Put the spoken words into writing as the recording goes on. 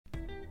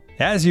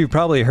As you've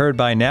probably heard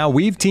by now,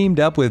 we've teamed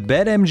up with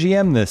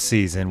BetMGM this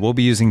season. We'll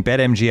be using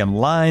BetMGM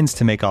lines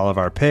to make all of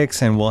our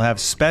picks, and we'll have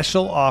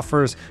special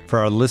offers for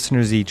our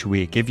listeners each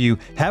week. If you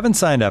haven't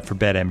signed up for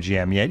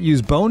BetMGM yet,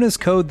 use bonus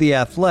code The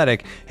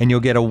Athletic, and you'll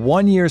get a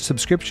 1-year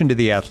subscription to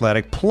The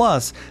Athletic,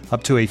 plus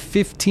up to a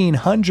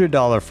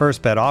 $1,500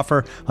 first bet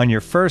offer on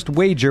your first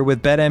wager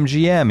with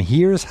BetMGM.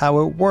 Here's how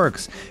it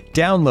works.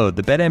 Download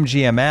the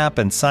BetMGM app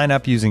and sign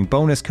up using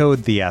bonus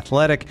code The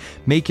Athletic.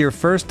 Make your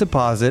first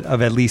deposit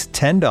of at least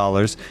 $10.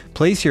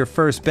 Place your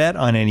first bet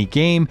on any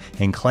game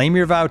and claim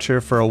your voucher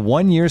for a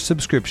 1-year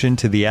subscription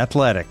to The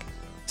Athletic.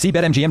 See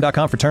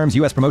BetMGM.com for terms.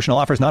 U.S. promotional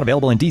offers not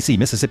available in D.C.,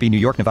 Mississippi, New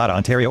York, Nevada,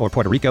 Ontario, or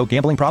Puerto Rico.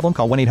 Gambling problem?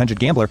 Call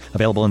 1-800-GAMBLER.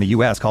 Available in the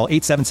U.S. Call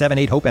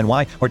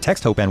 877-8-HOPE-NY or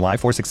text HOPE-NY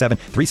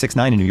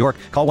 467-369 in New York.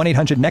 Call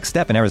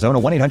 1-800-NEXT-STEP in Arizona.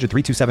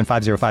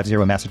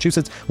 1-800-327-5050 in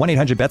Massachusetts.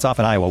 1-800-BETS-OFF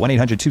in Iowa.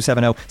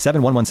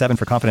 1-800-270-7117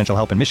 for confidential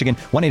help in Michigan.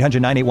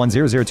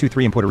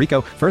 1-800-981-0023 in Puerto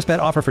Rico. First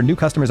bet offer for new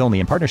customers only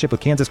in partnership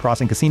with Kansas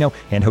Crossing Casino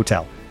and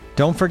Hotel.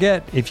 Don't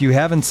forget, if you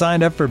haven't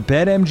signed up for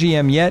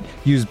BetMGM yet,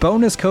 use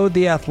bonus code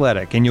The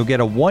Athletic, and you'll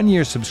get a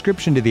 1-year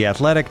subscription to The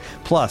Athletic,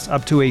 plus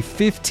up to a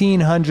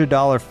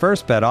 $1,500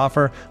 first bet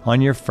offer on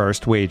your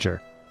first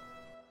wager.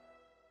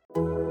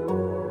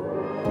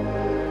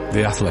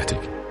 The Athletic.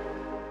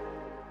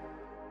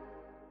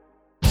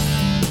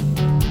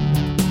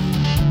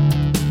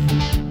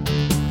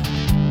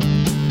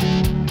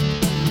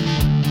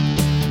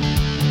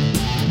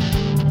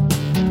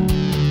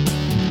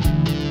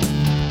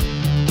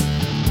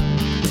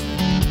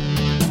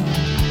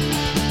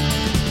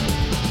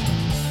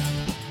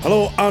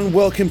 Hello and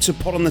welcome to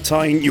Pod on the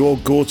Tyne, your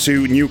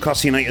go-to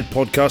Newcastle United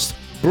podcast,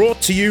 brought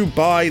to you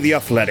by The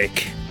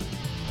Athletic.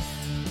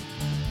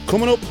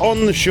 Coming up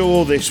on the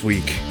show this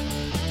week,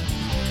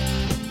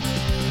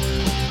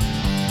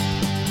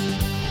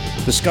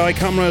 the Sky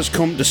cameras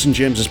come to St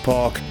James's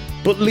Park,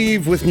 but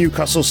leave with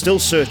Newcastle still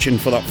searching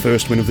for that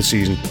first win of the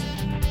season.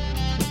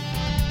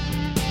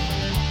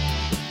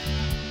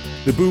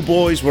 The Boo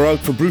Boys were out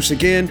for Bruce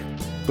again,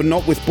 but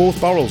not with both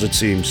barrels it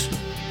seems.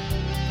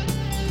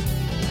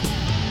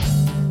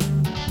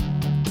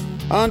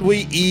 And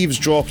we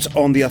eavesdropped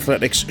on The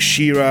Athletic's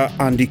Shearer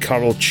Andy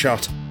Carroll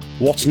chat.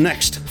 What's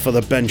next for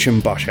the bench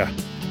and basher?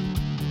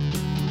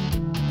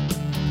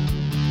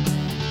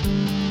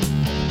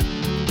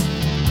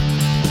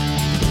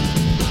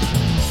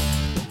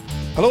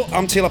 Hello,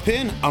 I'm Taylor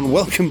Payne, and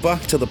welcome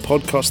back to the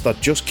podcast that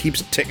just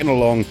keeps ticking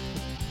along.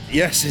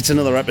 Yes, it's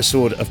another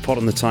episode of Pod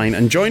on the Tyne,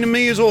 and joining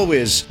me as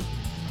always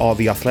are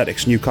The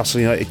Athletic's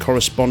Newcastle United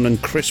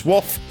correspondent Chris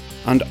Woff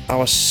and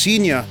our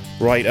senior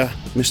writer,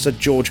 Mr.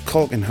 George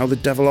Colkin. How the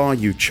devil are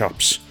you,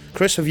 chaps?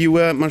 Chris, have you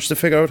managed to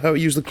figure out how to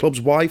use the club's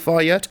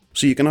Wi-Fi yet,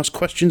 so you can ask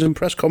questions in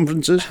press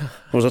conferences,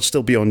 or is that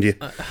still beyond you?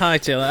 Hi,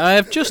 Taylor. I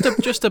have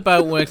just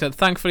about worked out.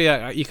 Thankfully,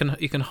 you can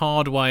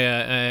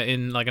hardwire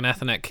in like an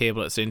Ethernet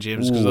cable at St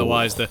James, because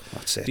otherwise the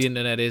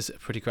internet is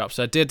pretty crap.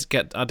 So I did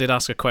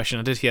ask a question.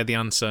 I did hear the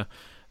answer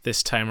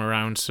this time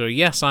around. So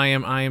yes, I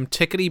am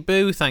tickety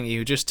boo. Thank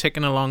you. Just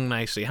ticking along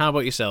nicely. How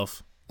about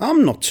yourself?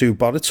 I'm not too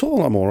bad at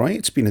all. I'm all right.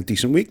 It's been a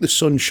decent week. The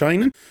sun's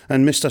shining,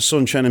 and Mr.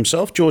 Sunshine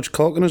himself, George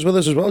Colkin, is with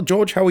us as well.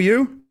 George, how are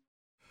you?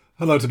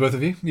 Hello to both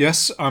of you.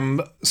 Yes,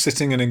 I'm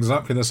sitting in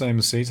exactly the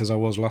same seat as I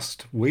was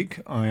last week.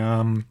 I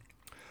am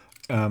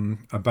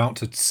about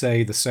to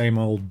say the same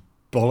old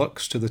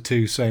bollocks to the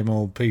two same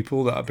old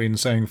people that I've been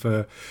saying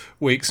for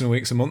weeks and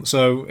weeks and months.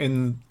 So,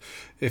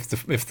 if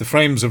the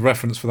frames of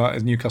reference for that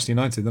is Newcastle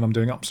United, then I'm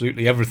doing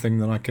absolutely everything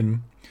that I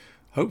can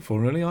hope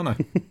for, really, aren't I?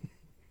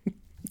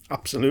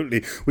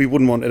 Absolutely. We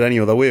wouldn't want it any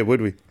other way, would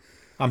we?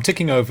 I'm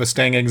ticking over,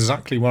 staying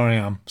exactly where I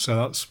am. So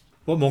that's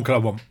what more could I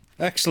want?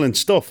 Excellent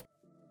stuff.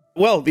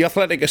 Well, The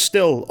Athletic is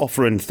still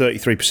offering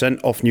 33%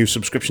 off new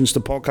subscriptions to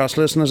podcast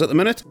listeners at the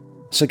minute.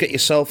 So get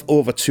yourself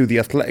over to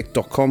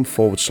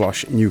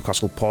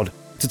theathletic.com/NewcastlePod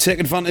to take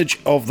advantage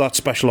of that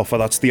special offer.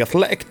 That's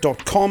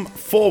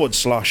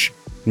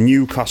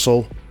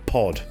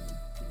theathletic.com/NewcastlePod.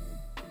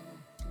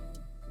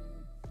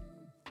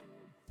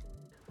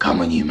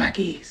 Come on, you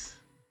Mackies.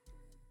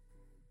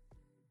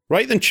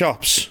 Right then,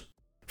 chaps.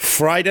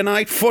 Friday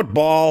night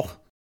football.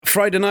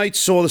 Friday night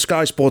saw the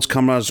Sky Sports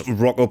cameras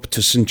rock up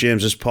to St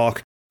James's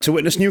Park to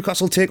witness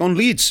Newcastle take on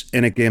Leeds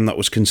in a game that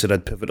was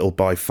considered pivotal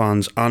by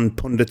fans and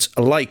pundits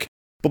alike.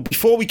 But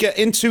before we get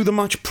into the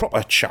match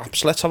proper,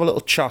 chaps, let's have a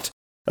little chat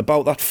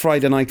about that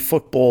Friday night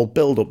football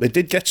build-up. They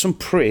did get some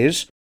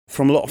praise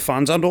from a lot of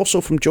fans and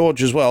also from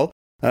George as well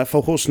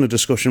for hosting a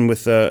discussion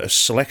with a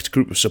select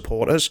group of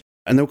supporters.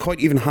 And they were quite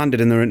even-handed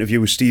in their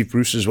interview with Steve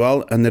Bruce as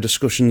well, and their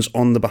discussions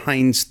on the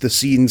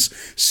behind-the-scenes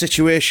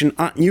situation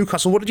at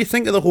Newcastle. What did you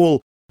think of the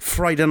whole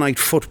Friday night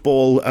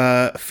football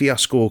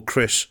fiasco,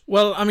 Chris?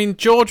 Well, I mean,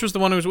 George was the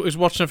one who was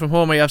watching it from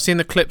home. I've seen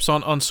the clips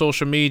on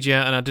social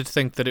media, and I did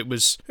think that it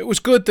was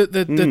good that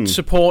the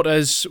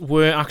supporters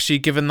were actually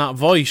given that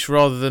voice,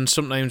 rather than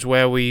sometimes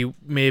where we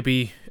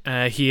maybe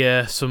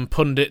hear some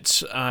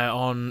pundits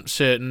on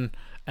certain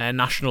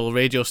national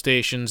radio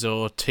stations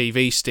or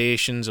TV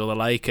stations or the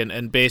like,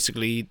 and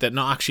basically they're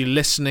not actually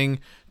listening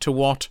to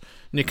what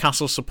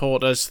Newcastle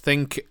supporters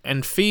think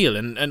and feel,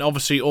 and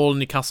obviously all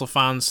Newcastle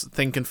fans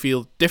think and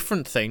feel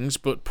different things,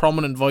 but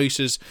prominent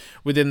voices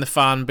within the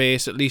fan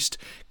base at least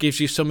gives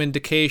you some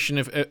indication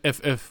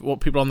of what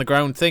people on the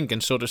ground think.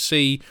 And so to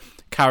see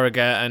Carragher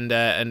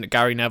and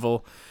Gary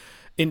Neville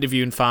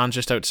interviewing fans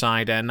just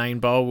outside Nine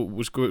Bar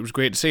was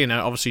great to see. And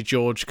obviously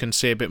George can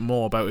say a bit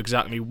more about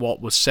exactly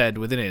what was said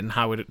within it and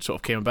how it sort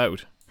of came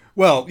about.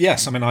 Well,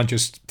 yes, I mean, I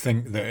just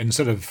think that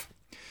instead of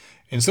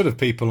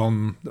people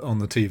on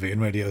the TV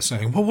and radio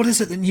saying, well, what is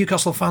it that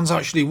Newcastle fans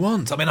actually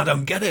want? I mean, I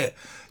don't get it.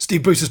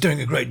 Steve Bruce is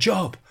doing a great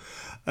job.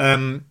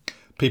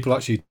 People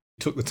actually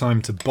took the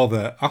time to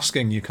bother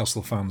asking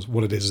Newcastle fans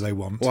what it is they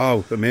want.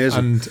 Wow,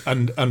 amazing.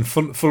 And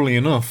funnily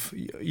enough,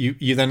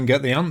 you then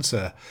get the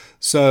answer.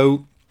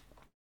 So,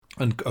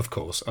 and of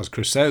course, as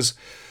Chris says,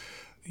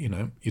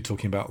 you're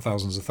talking about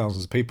thousands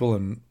of people,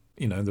 and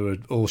there are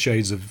all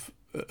shades of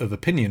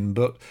opinion,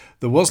 but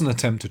there was an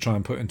attempt to try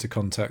and put into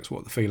context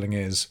what the feeling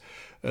is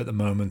at the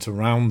moment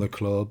around the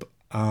club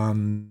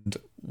and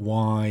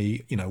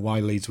why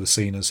Leeds was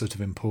seen as sort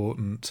of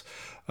important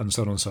and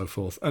so on and so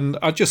forth. And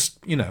I just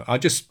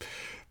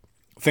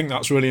think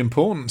that's really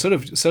important.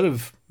 Instead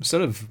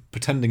of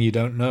pretending you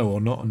don't know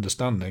or not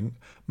understanding,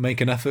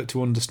 make an effort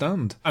to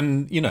understand.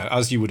 And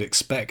as you would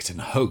expect and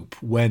hope,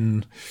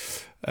 when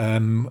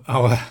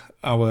our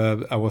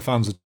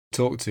fans are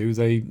talked to,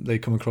 they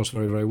come across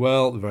very, very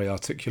well. They're very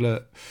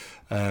articulate,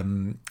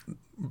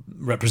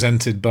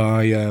 represented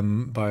by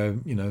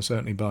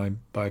certainly by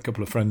a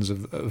couple of friends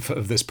of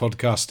this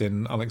podcast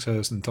in Alex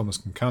Hurst and Thomas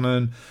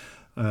Concannon,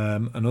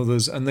 and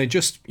others, and they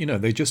just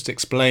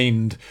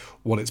explained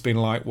what it's been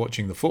like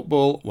watching the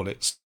football, what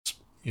it's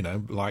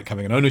like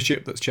having an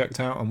ownership that's checked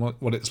out, and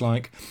what it's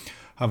like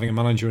having a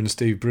manager in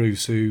Steve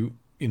Bruce who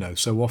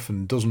so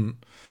often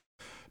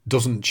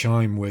doesn't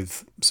chime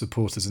with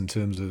supporters in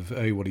terms of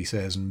A, what he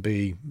says, and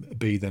B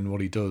then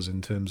what he does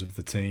in terms of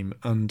the team.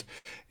 And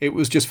it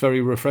was just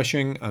very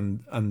refreshing,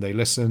 and they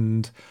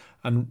listened,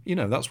 and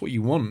that's what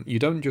you want. You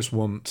don't just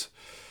want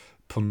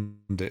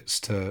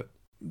pundits to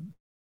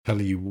tell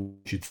you what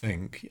you should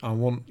think. I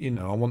want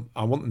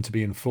them to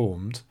be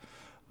informed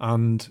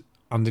and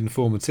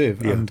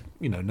informative. Yeah. And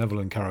Neville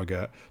and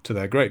Carragher, to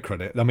their great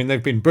credit, I mean,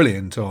 they've been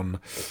brilliant on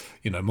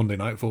Monday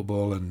Night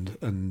Football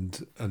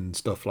and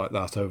stuff like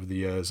that over the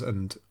years,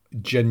 and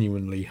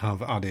genuinely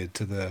have added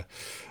to the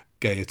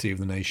gaiety of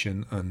the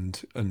nation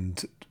and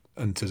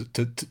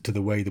to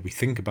the way that we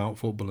think about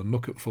football and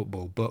look at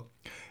football. But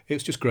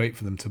it's just great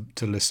for them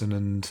to listen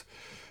and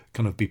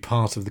kind of be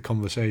part of the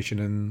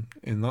conversation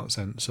in that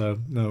sense. So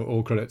no,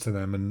 all credit to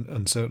them,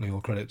 and certainly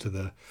all credit to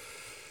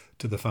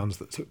the fans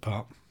that took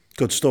part.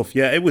 Good stuff.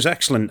 Yeah, it was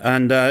excellent.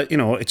 And,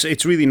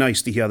 it's really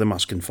nice to hear them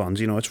asking fans.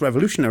 It's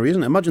revolutionary,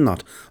 isn't it? Imagine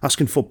that.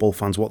 Asking football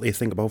fans what they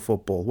think about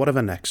football.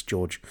 Whatever next,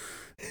 George.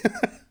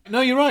 No,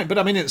 you're right. But,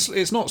 I mean,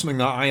 it's not something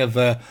that I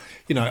ever,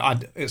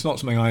 it's not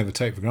something I ever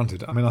take for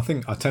granted. I mean,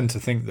 I tend to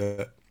think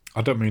that,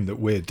 I don't mean that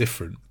we're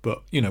different,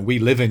 but, we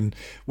live in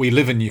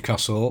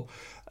Newcastle.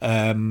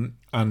 And,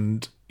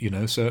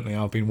 certainly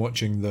I've been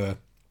watching it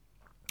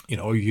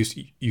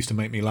used to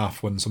make me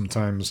laugh when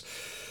sometimes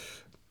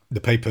the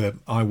paper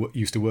I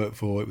used to work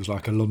for, it was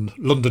like a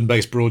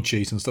London-based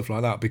broadsheet and stuff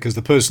like that, because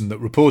the person that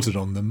reported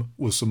on them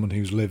was someone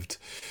who's lived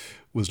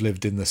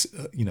in the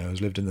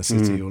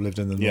city or lived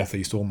in the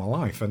northeast all my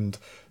life, and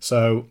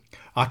so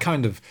I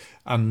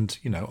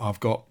I've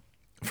got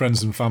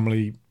friends and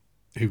family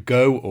who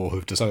go or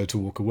have decided to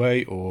walk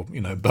away, or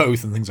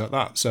both, and things like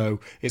that. So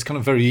it's kind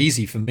of very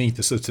easy for me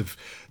to sort of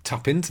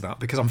tap into that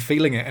because I'm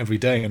feeling it every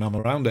day and I'm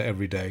around it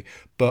every day.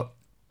 But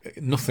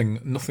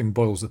nothing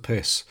boils the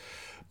piss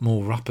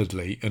more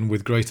rapidly and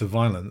with greater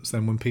violence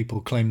than when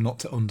people claim not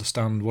to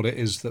understand what it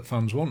is that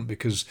fans want,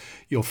 because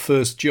your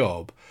first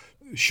job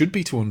should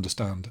be to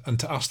understand and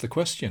to ask the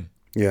question.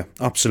 Yeah,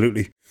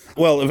 absolutely.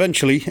 Well,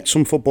 eventually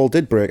some football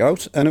did break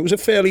out, and it was a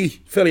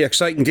fairly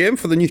exciting game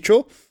for the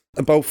neutral.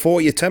 About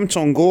 40 attempts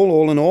on goal,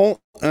 all in all,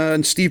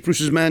 and Steve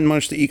Bruce's men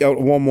managed to eke out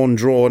a 1-1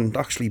 draw, and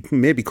actually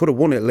maybe could have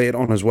won it later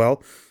on as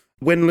well.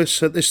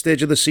 Winless at this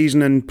stage of the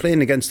season, and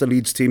playing against the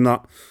Leeds team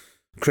that,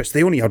 Chris,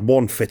 they only had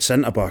one fit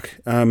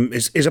centre-back.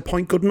 Is a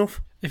point good enough?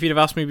 If you'd have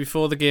asked me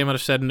before the game, I'd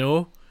have said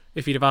no.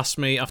 If you'd have asked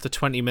me after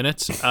 20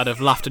 minutes, I'd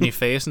have laughed in your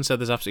face and said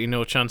there's absolutely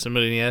no chance in a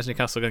million years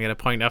Newcastle are going to get a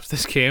point after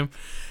this game.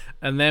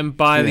 And then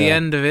by the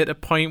end of it, a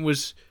point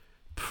was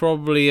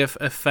probably a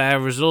fair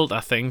result, I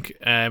think.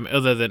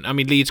 Other than,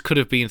 Leeds could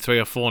have been 3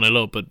 or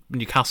 4-0 up, but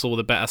Newcastle were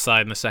the better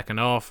side in the second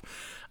half.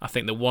 I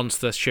think that once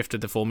they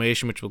shifted the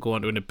formation, which we'll go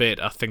on to in a bit,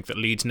 I think that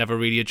Leeds never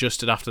really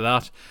adjusted after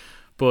that.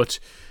 But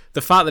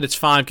the fact that it's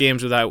 5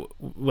 games without,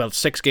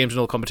 6 games in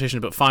all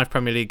competitions, but 5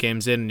 Premier League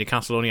games in,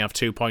 Newcastle only have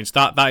 2 points.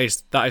 That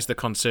is the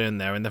concern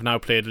there. And they've now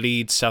played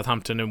Leeds,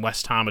 Southampton and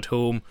West Ham at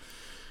home,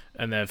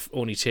 and they've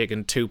only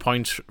taken 2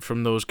 points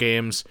from those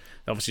games.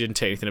 They obviously didn't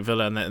take anything at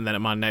Villa and then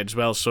at Man United as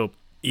well. So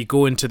you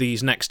go into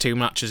these next two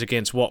matches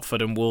against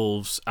Watford and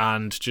Wolves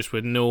and just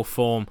with no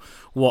form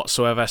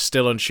whatsoever,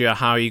 still unsure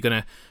how you're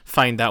going to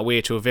find that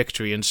way to a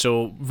victory. And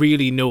so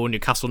really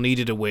Newcastle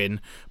needed a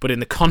win, but in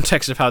the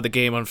context of how the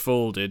game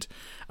unfolded,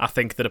 I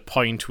think that a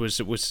point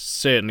was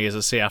certainly, as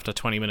I say, after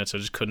 20 minutes, I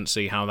just couldn't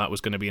see how that was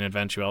going to be an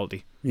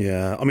eventuality.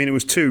 Yeah, I mean, it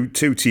was two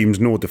teams,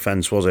 no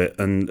defence, was it?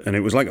 And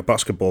it was like a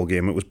basketball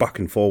game. It was back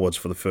and forwards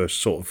for the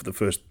first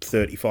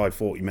 35,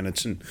 40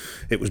 minutes, and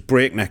it was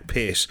breakneck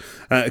pace.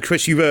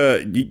 Chris,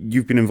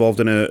 you've been involved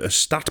in a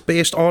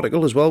stat-based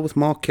article as well with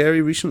Mark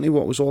Carey recently.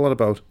 What was all that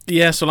about?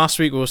 Yeah, so last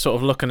week we were sort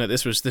of looking at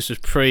this was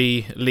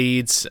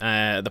pre-Leeds,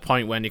 the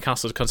point when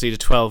Newcastle had conceded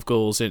 12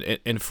 goals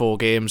in 4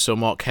 games. So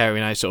Mark Carey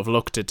and I sort of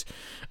looked at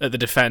the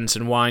defence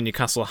and why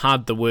Newcastle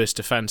had the worst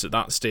defence at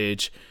that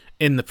stage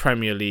in the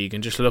Premier League,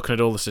 and just looking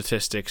at all the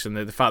statistics and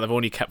the fact they've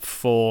only kept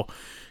 4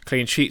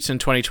 clean sheets in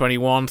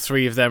 2021.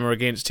 3 of them are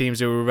against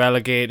teams who were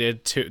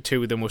relegated.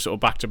 Two of them were sort of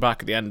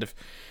back-to-back at the end of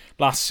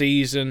last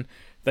season.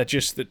 They're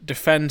just that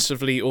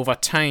defensively over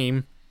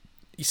time,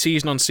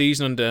 season on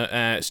season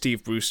under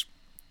Steve Bruce,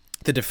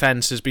 the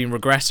defence has been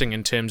regressing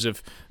in terms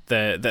of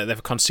they're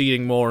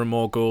conceding more and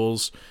more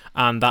goals,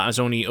 and that has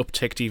only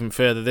upticked even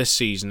further this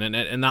season.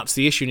 And that's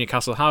the issue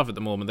Newcastle have at the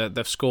moment.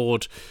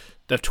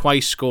 They've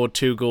twice scored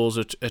 2 goals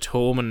at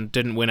home and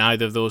didn't win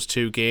either of those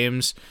 2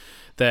 games.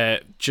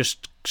 They're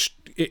just,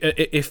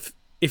 if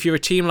you're a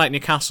team like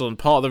Newcastle, and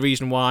part of the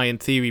reason why in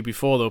theory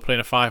before they were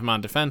playing a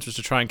 5-man defence was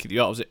to try and keep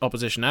the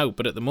opposition out,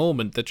 but at the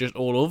moment they're just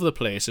all over the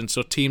place, and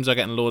so teams are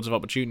getting loads of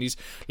opportunities.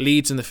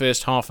 Leeds in the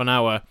first half an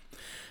hour,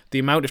 the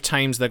amount of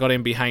times they got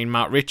in behind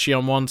Matt Ritchie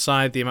on one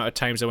side, the amount of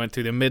times they went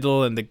through the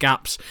middle and the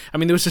gaps. I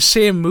mean, there was the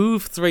same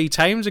move 3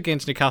 times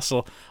against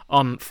Newcastle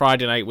on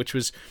Friday night, which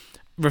was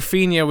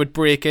Rafinha would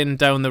break in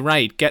down the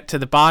right, get to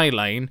the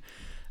byline,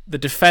 the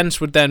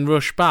defence would then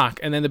rush back,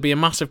 and then there'd be a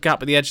massive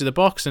gap at the edge of the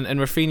box, and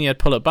Rafinha would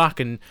pull it back.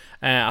 And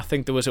I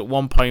think there was at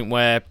one point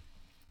where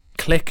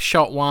Click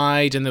shot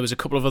wide, and there was a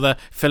couple of other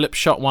Phillips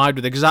shot wide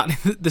with exactly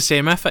the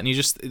same effort, and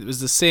it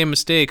was the same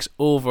mistakes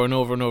over and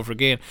over and over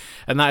again.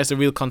 And that is the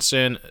real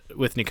concern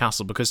with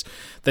Newcastle, because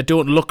they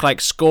don't look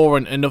like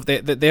scoring enough.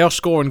 They are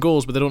scoring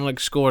goals, but they don't look like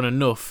scoring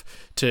enough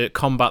to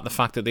combat the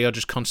fact that they are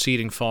just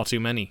conceding far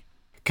too many.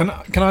 Can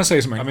I say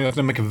something? I mean, I'm going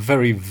to make a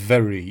very,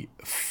 very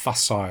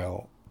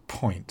facile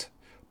point.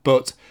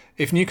 But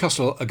if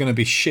Newcastle are going to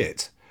be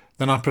shit,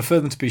 then I prefer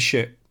them to be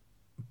shit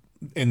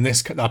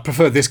I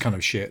prefer this kind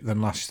of shit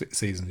than last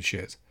season's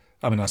shit.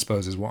 I mean, I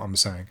suppose is what I'm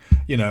saying.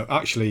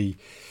 Actually,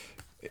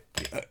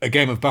 a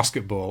game of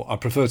basketball, I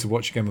prefer to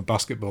watch a game of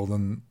basketball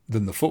than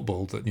the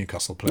football that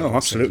Newcastle play. Oh,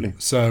 absolutely.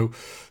 So,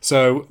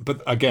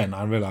 but again,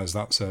 I realise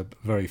that's a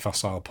very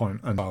facile point,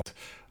 and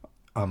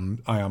I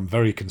am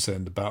very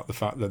concerned about the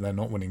fact that they're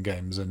not winning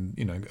games. And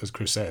as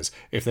Chris says,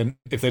 if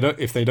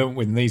they don't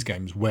win these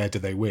games, where do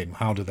they win?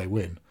 How do they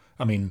win?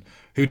 I mean,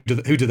 who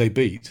do they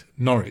beat?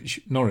 Norwich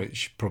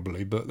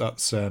probably, but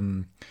that's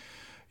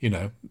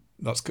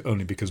that's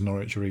only because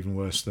Norwich are even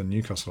worse than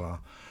Newcastle are.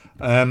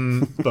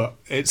 But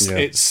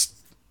it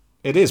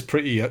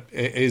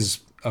is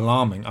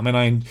alarming. I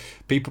mean,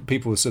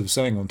 people were sort of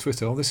saying on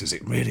Twitter, "Oh, this is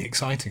really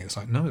exciting." It's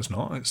like, no, it's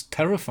not. It's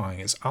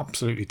terrifying. It's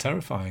absolutely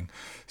terrifying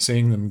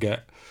seeing them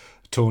get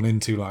torn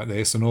into like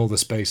this, and all the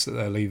space that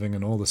they're leaving,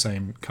 and all the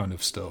same kind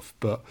of stuff.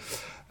 But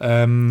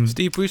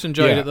Steve Bruce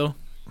enjoyed it though.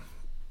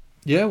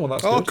 Yeah, well,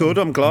 that's good.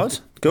 I'm glad.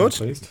 Good.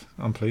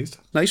 I'm pleased.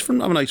 Nice for a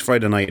nice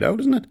Friday night out,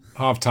 isn't it?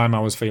 Half time,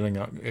 I was feeling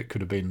it could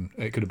have been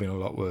a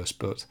lot worse,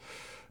 but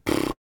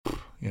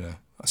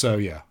So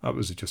yeah,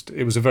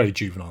 it was a very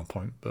juvenile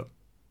point, but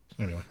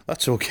anyway,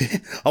 that's okay.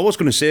 I was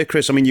going to say,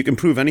 Chris, I mean, you can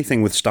prove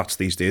anything with stats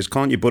these days,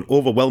 can't you? But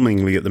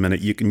overwhelmingly at the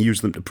minute, you can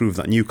use them to prove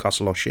that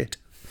Newcastle are shit.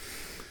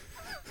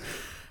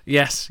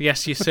 Yes,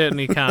 you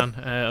certainly can.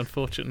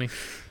 Unfortunately.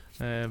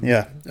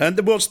 Yeah, and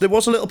there was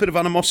a little bit of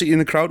animosity in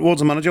the crowd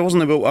towards the manager,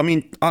 wasn't there? But I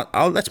mean,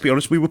 let's be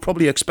honest, we were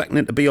probably expecting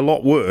it to be a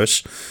lot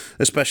worse,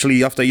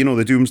 especially after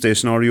the doomsday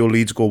scenario.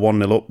 Leeds go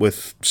 1-0 up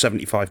with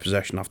 75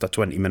 possession after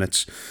 20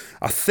 minutes.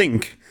 I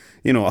think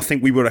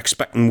we were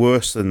expecting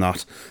worse than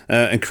that.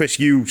 And Chris,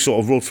 you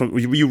sort of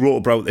wrote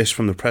about this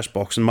from the press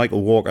box, and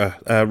Michael Walker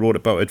wrote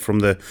about it from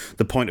the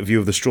point of view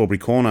of the Strawberry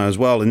Corner as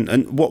well.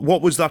 And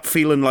what was that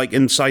feeling like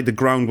inside the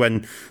ground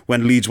when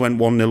Leeds went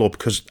 1-0 up?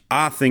 Because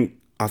I think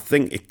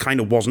it kind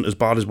of wasn't as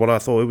bad as what I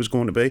thought it was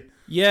going to be.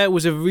 Yeah, it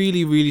was a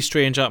really, really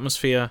strange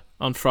atmosphere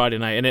on Friday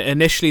night. And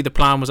initially the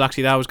plan was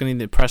actually that I was going to be in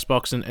the press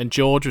box and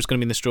George was going to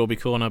be in the Strawberry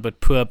Corner,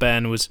 but poor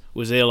Ben was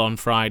ill on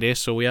Friday,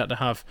 so we had to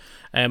have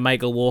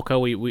Michael Walker.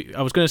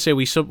 I was going to say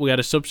we had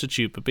a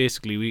substitute, but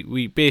basically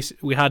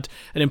we had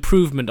an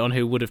improvement on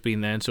who would have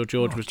been there, and so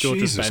George was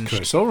benched.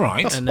 Chris, all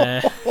right. And,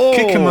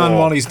 kick a man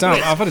while he's down.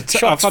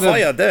 Shots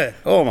fired there.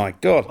 Oh my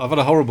God. I've had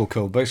a horrible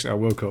cold. Basically, I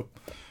woke up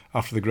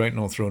after the Great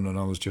North Run and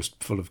I was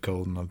just full of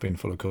cold, and I've been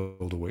full of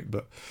cold a week.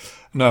 But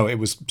no, it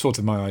was sort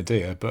of my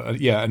idea. But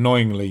yeah,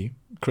 annoyingly,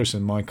 Chris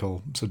and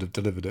Michael sort of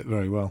delivered it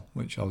very well,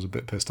 which I was a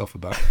bit pissed off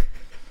about.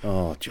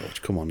 Oh,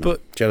 George, come on now.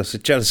 But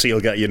jealousy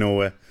will get you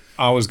nowhere.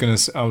 I was gonna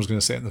sit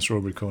in the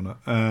Strawberry Corner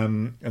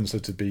and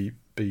sort of be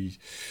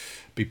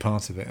be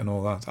part of it and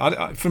all that.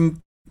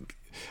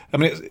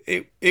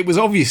 It was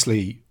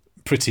obviously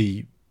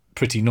pretty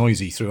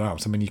noisy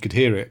throughout. I mean, you could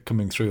hear it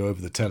coming through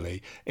over the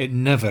telly. It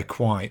never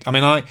quite. I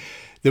mean,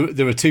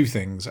 there are two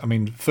things. I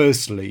mean,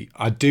 firstly,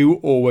 I do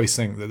always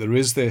think that there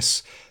is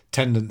this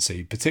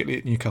tendency, particularly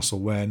at Newcastle,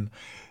 when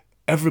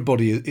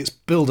everybody, it's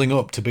building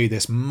up to be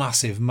this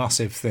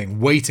massive thing,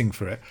 waiting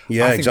for it.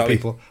 Yeah,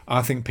 exactly.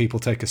 I think people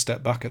take a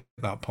step back at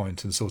that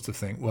point and sort of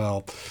think,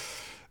 well,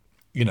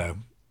 you know,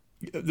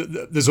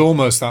 there's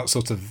almost that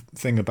sort of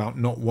thing about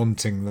not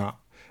wanting that.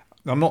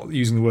 I'm not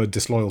using the word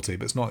disloyalty,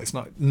 but it's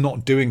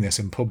not doing this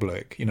in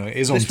public. You know, it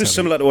is on. This was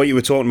similar to what you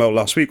were talking about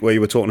last week, where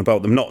you were talking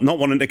about them not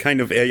wanting to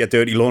kind of air your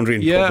dirty laundry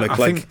in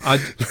public.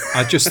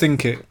 I just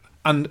think it.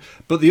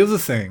 But the other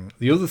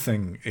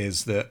thing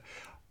is that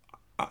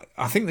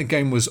I think the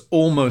game was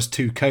almost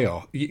too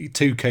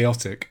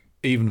chaotic,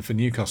 even for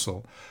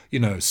Newcastle. You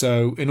know,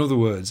 so in other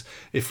words,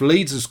 if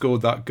Leeds had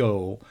scored that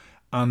goal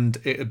and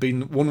it had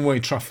been one-way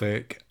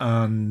traffic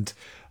and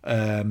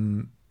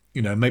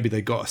you know, maybe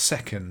they got a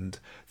second,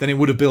 then it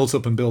would have built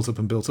up.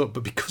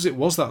 But because it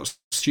was that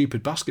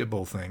stupid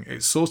basketball thing,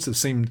 it sort of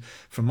seemed,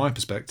 from my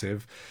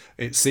perspective,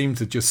 it seemed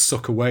to just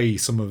suck away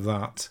some of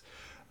that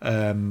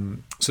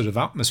sort of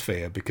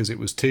atmosphere, because it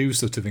was too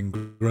sort of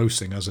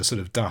engrossing as a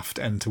sort of daft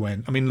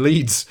end-to-end. I mean,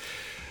 Leeds,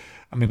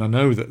 I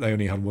know that they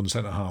only had one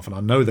centre-half, and I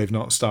know they've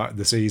not started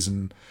the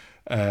season,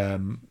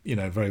 you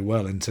know, very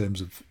well in terms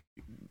of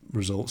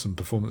results and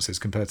performances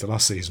compared to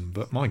last season.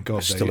 But my God,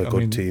 they're still a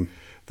good team.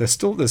 There's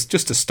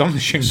just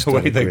astonishing the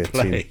way they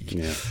play.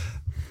 Yeah,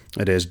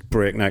 it is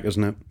breakneck,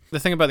 isn't it? The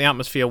thing about the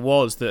atmosphere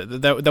was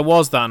that there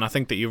was that, and I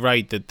think that you're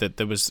right that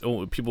there was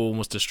people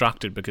almost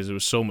distracted because there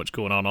was so much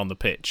going on the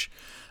pitch,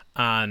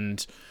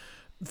 and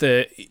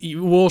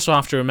you also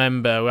have to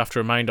remember, we have to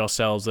remind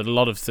ourselves that a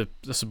lot of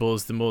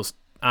the most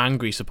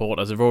angry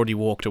supporters have already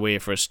walked away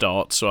for a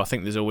start. So I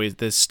think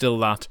there's still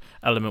that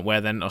element where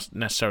they're not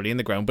necessarily in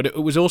the ground. But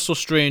it was also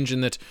strange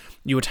in that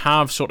you would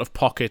have sort of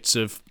pockets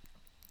of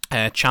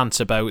chants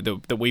about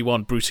that we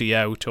want Brucey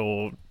out,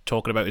 or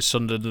talking about his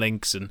Sunderland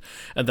links and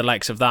the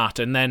likes of that,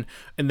 and then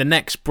in the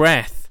next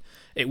breath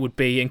it would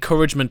be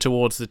encouragement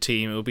towards the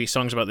team. It would be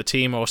songs about the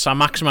team, or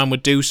Saint-Maximin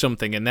would do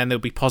something, and then there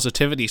would be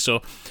positivity.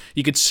 So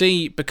you could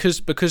see,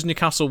 because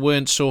Newcastle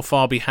weren't so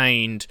far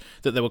behind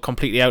that they were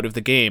completely out of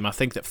the game, I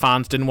think that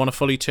fans didn't want to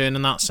fully turn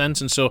in that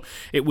sense, and so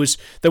there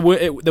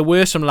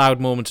were some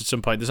loud moments at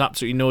some point. There's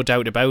absolutely no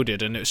doubt about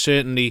it, and it was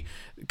certainly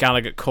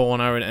Gallagher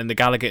Corner and the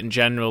Gallagher in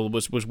general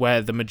was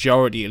where the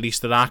majority, at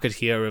least that I could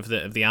hear, of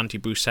the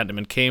anti-Bruce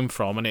sentiment came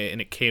from, and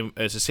it came,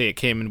 as I say, it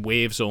came in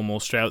waves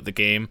almost throughout the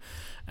game.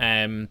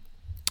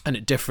 And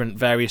at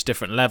various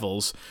different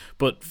levels,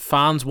 but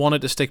fans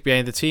wanted to stick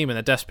behind the team, and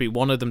they desperately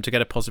wanted them to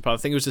get a positive. I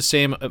think it was the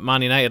same at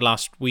Man United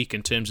last week,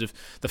 in terms of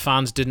the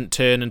fans didn't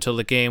turn until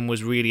the game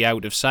was really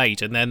out of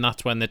sight, and then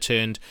that's when they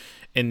turned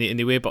in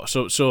the away box.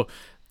 So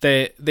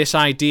this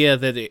idea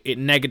that it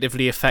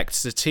negatively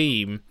affects the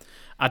team,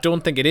 I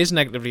don't think it is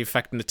negatively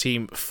affecting the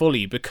team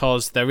fully,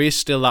 because there is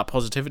still that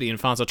positivity, and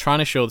fans are trying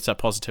to show that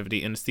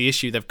positivity, and it's the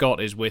issue they've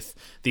got is with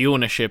the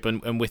ownership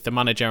and with the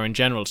manager in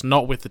general. It's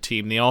not with the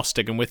team. They are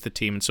sticking with the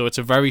team, and so it's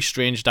a very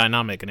strange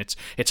dynamic, and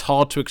it's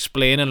hard to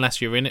explain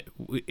unless you're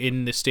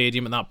in the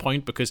stadium at that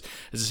point, because,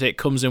 as I say, it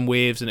comes in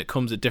waves and it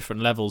comes at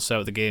different levels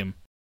throughout the game.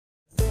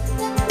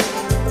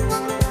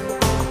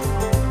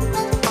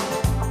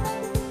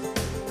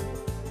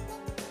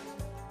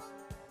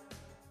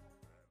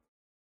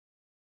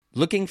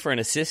 Looking for an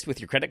assist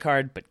with your credit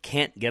card but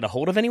can't get a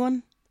hold of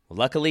anyone? Well,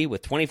 luckily,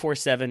 with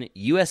 24/7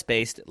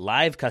 US-based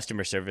live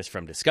customer service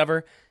from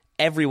Discover,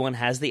 everyone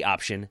has the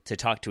option to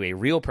talk to a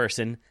real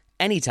person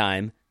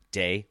anytime,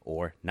 day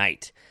or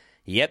night.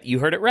 Yep, you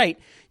heard it right.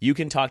 You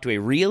can talk to a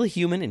real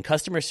human in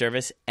customer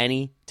service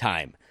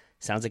anytime.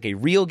 Sounds like a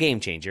real game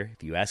changer,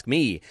 if you ask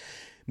me.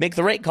 Make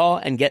the right call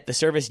and get the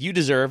service you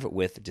deserve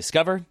with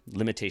Discover.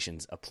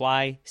 Limitations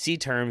apply. See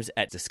terms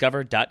at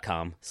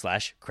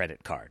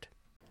discover.com/creditcard.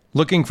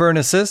 Looking for an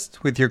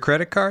assist with your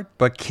credit card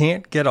but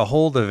can't get a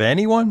hold of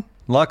anyone?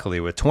 Luckily,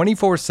 with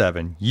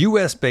 24/7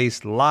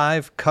 US-based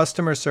live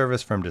customer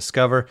service from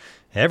Discover,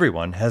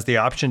 everyone has the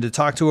option to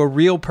talk to a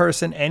real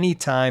person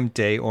anytime,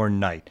 day or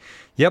night.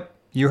 Yep,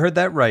 you heard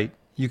that right.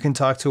 You can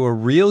talk to a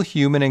real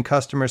human in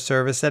customer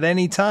service at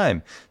any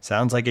time.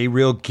 Sounds like a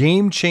real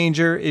game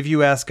changer if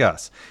you ask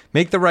us.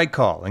 Make the right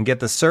call and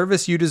get the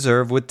service you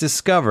deserve with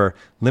Discover.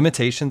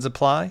 Limitations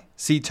apply.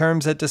 See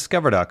terms at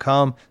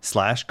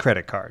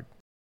discover.com/creditcard.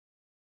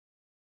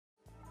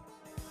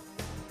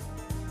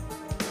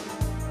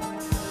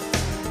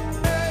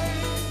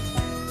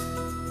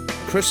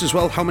 Chris, as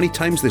well, how many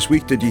times this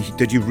week did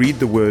you read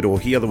the word or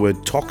hear the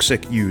word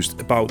toxic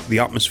used about the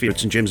atmosphere at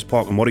St James's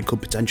Park and what it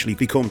could potentially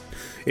become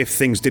if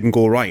things didn't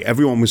go right?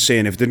 Everyone was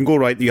saying if it didn't go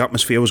right, the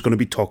atmosphere was going to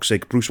be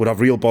toxic. Bruce would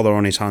have real bother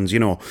on his hands,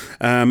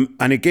 And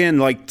again,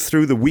 like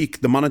through the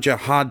week, the manager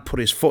had put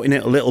his foot in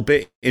it a little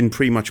bit in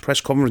pre-match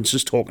press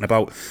conferences, talking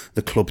about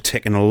the club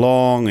ticking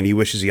along and he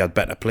wishes he had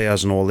better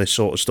players and all this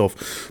sort of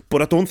stuff.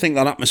 But I don't think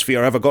that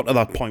atmosphere ever got to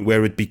that point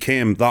where it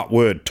became that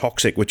word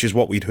toxic, which is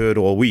what we'd heard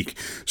all week.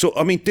 So,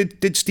 I mean,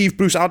 did Steve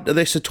Bruce add to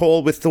this at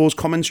all with those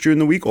comments during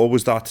the week, or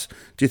was that,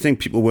 do you think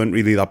people weren't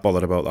really that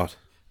bothered about that?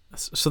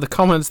 So the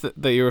comments that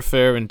you're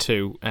referring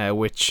to,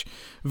 which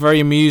very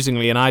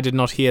amusingly, and I did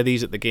not hear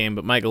these at the game,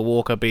 but Michael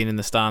Walker being in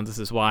the stand, this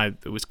is why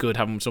it was good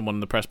having someone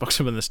in the press box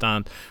in the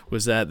stand,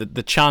 was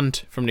the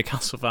chant from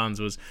Newcastle fans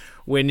was,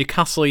 "We're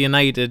Newcastle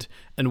United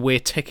and we're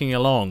ticking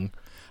along."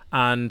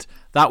 And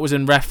that was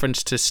in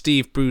reference to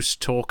Steve Bruce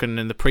talking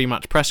in the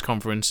pre-match press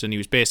conference, and he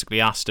was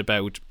basically asked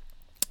about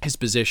his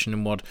position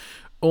and what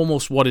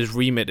his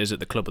remit is at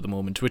the club at the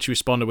moment, to which he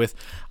responded with,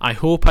 "I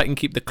hope I can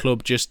keep the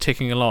club just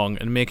ticking along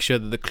and make sure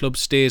that the club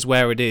stays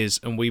where it is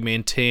and we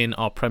maintain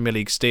our Premier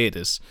League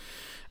status."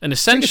 And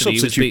essentially,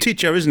 he's like a substitute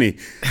teacher, isn't he?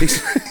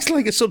 He's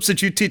like a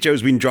substitute teacher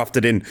who's been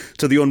drafted in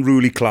to the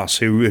unruly class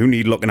who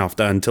need looking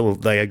after until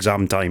their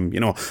exam time.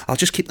 I'll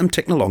just keep them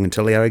ticking along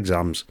until their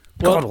exams.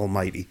 God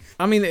almighty.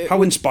 I mean,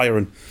 how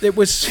inspiring.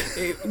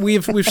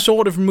 We've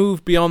sort of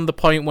moved beyond the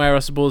point where I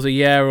suppose a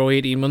year or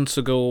 18 months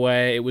ago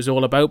where it was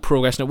all about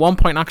progress. And at one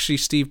point, actually,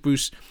 Steve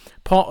Bruce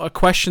put a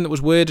question that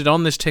was worded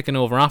on this ticking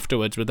over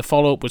afterwards, where the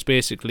follow-up was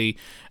basically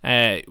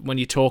when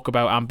you talk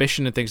about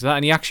ambition and things like that,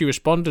 and he actually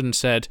responded and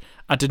said,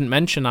 "I didn't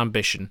mention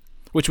ambition."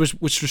 Which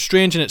was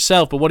strange in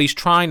itself, but what he's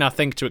trying, I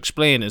think, to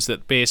explain is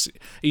that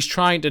he's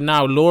trying to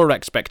now lower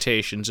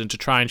expectations and to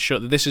try and show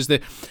that this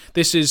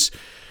is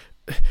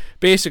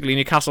basically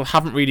Newcastle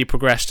haven't really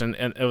progressed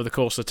over the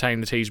course of the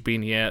time that he's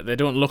been here. They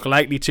don't look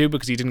likely to,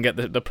 because he didn't get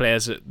the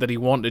players that he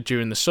wanted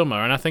during the summer,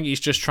 and I think he's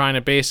just trying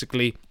to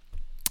basically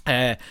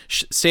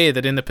say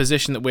that in the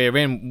position that we're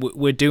in,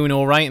 we're doing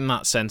all right in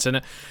that sense.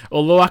 And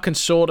although I can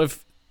sort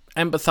of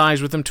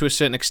empathise with him to a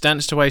certain extent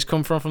as to where he's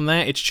come from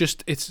there,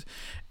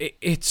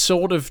 it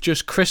sort of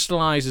just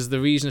crystallises the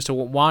reason as to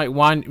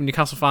why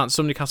Newcastle fans,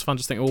 some Newcastle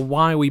fans just think, well,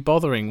 why are we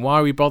bothering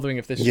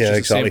if this is just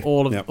exactly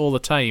the same all the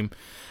time?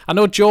 I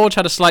know George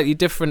had a slightly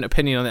different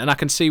opinion on it, and I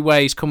can see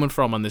where he's coming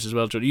from on this as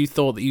well, George. You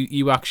thought that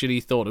you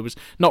actually thought it was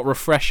not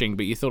refreshing,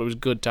 but you thought it was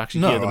good to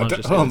actually hear the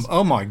manager say this.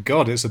 Oh my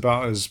God, it's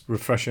about as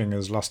refreshing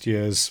as last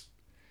year's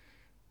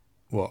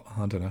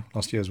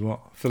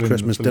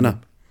Christmas dinner.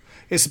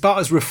 It's about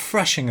as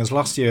refreshing as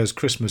last year's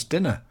Christmas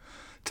dinner,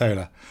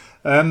 Taylor.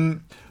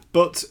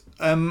 But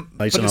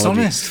it's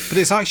honest. But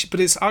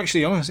it's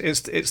actually honest.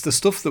 It's the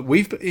stuff that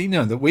we've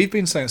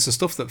been saying. It's the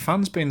stuff that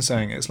fans been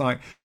saying. It's like,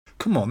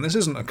 come on, this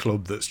isn't a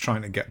club that's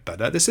trying to get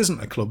better. This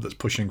isn't a club that's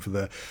pushing for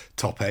the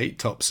top 8,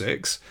 top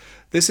 6.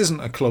 This isn't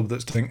a club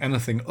that's doing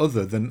anything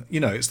other than,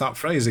 it's that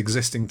phrase,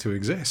 existing to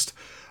exist.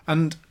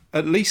 And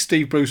at least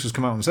Steve Bruce has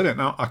come out and said it.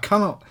 Now, I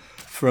cannot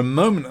for a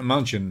moment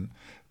imagine,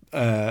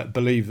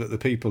 believe that the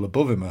people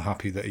above him are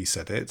happy that he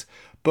said it,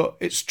 but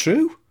it's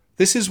true.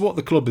 This is what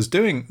the club is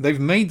doing. It's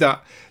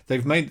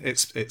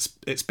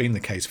been the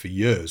case for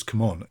years.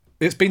 Come on.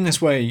 It's been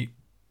this way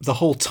the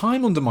whole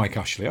time under Mike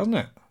Ashley, hasn't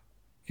it?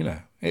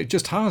 It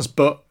just has,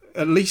 but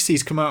at least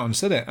he's come out and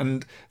said it.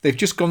 And they've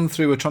just gone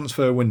through a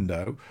transfer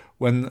window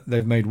when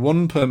they've made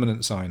one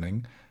permanent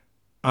signing,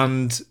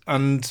 and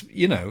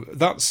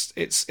that's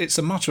it's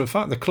a matter of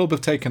fact the club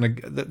have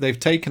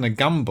taken a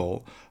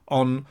gamble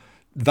on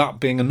that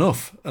being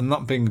enough and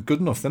that being good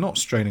enough. They're not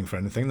straining for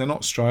anything. They're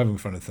not striving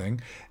for anything.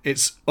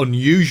 It's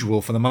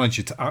unusual for the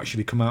manager to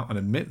actually come out and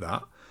admit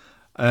that.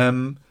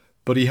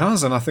 But he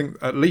has, and I think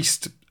at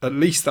least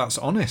that's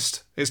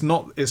honest. It's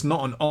not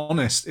an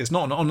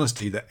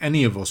honesty that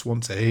any of us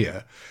want to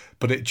hear,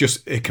 but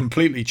it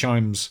completely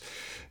chimes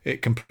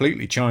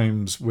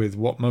with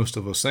what most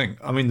of us think.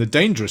 I mean, the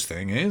dangerous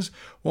thing is,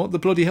 what the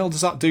bloody hell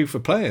does that do for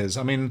players?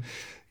 I mean,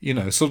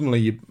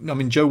 suddenly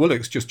Joe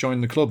Willock's just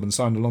joined the club and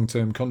signed a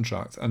long-term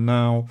contract, and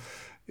now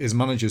his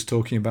manager's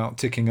talking about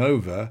ticking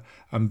over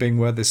and being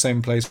the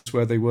same place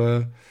where they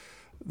were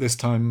this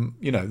time,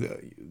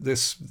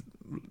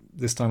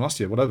 this time last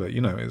year, whatever.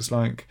 It's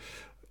like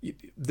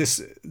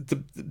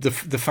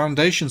the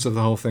foundations of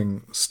the whole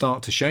thing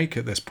start to shake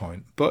at this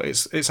point. But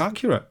it's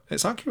accurate.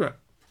 It's accurate.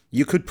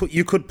 You could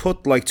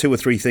put like 2 or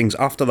 3 things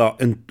after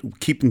that and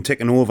keep them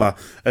ticking over,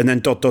 and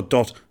then ...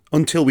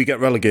 until we get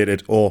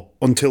relegated, or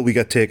until we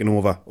get taken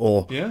over,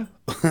 or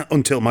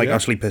until Mike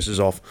Ashley pisses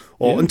off,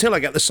 or until I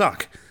get the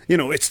sack.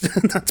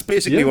 That's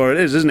basically what it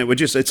is, isn't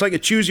it? It's like a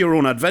choose your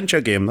own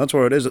adventure game. That's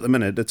where it is at the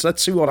minute.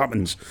 Let's see what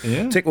happens.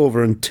 Take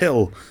over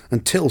until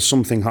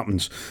something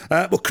happens.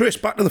 But Chris,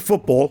 back to the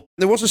football.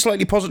 There was a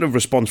slightly positive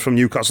response from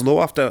Newcastle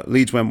though after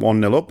Leeds went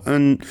 1-0 up,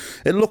 and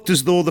it looked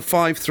as though the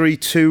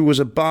 5-3-2 was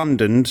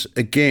abandoned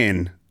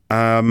again.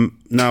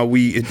 Now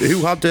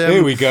who had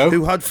here we go.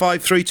 Who had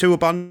 5-3-2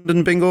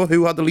 abandoned bingo?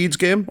 Who had the Leeds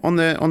game on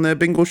their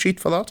bingo sheet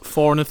for that?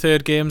 4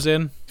 1/3 games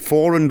in.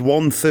 4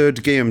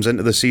 1/3 games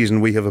into the season,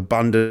 we have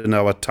abandoned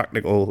our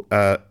tactical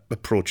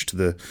approach to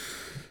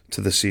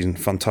the season.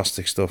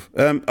 Fantastic stuff.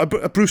 Are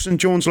Bruce and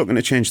Jones looking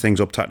to change things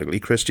up tactically,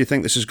 Chris? Do you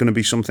think this is going to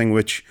be something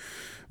which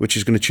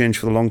is going to change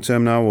for the long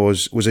term now, or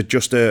was it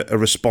just a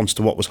response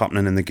to what was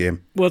happening in the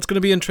game? Well, it's going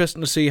to be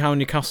interesting to see how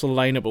Newcastle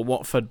line up at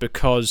Watford,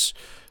 because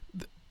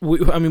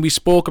we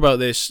spoke about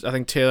this. I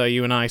think Taylor,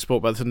 you and I spoke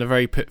about this in the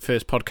very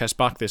first podcast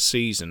back this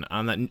season,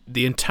 and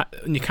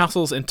that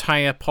Newcastle's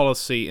entire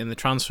policy in the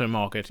transfer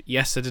market,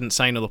 yes, they didn't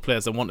sign all the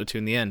players they wanted to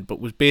in the end, but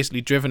was basically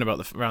driven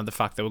around the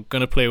fact they were going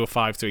to play with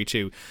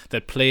 5-3-2.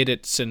 They'd played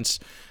it since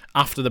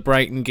after the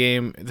Brighton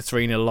game, the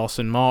 3-0 loss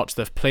in March.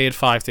 They've played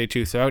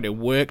 5-3-2 throughout. It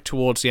worked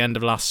towards the end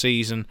of last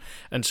season,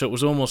 and so it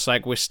was almost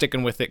like we're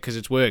sticking with it because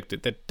it's worked.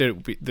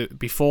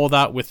 Before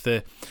that, with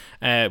the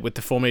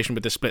formation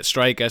with the split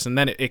strikers, and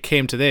then it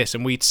came to this,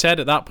 and we'd said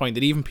at that point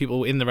that even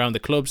people around the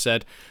club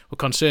said we're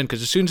concerned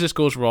because as soon as this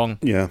goes wrong,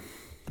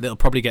 they'll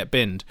probably get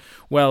binned.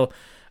 Well,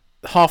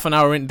 half an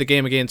hour into the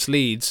game against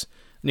Leeds,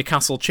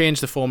 Newcastle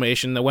changed the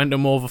formation. They went to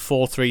more of a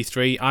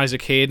 4-3-3.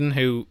 Isaac Hayden,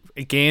 who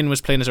again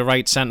was playing as a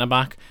right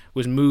centre-back,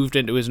 was moved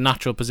into his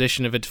natural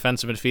position of a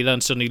defensive midfielder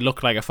and suddenly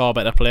looked like a far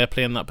better player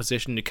playing that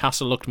position.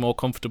 Newcastle looked more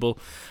comfortable,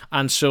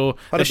 and so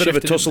had a bit of a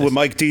tussle with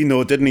Mike Dean,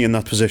 though, didn't he, in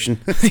that position?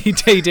 he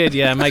did,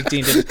 yeah. Mike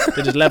Dean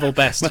did his level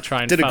best to try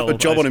and did a good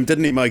job on him,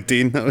 didn't he, Mike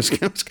Dean? That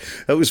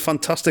was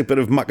fantastic bit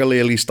of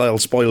Makelele style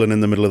spoiling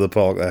in the middle of the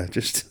park there.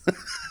 Just.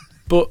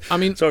 But I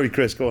mean, sorry,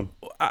 Chris, go on.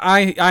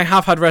 I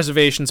have had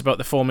reservations about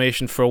the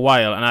formation for a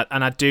while,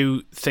 and I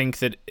do think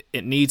that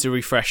it needs a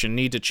refresh and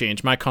needs a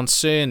change. My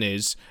concern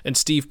is, and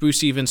Steve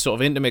Bruce even sort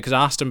of intimated, because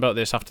I asked him about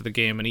this after the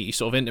game, and he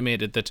sort of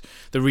intimated that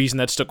the reason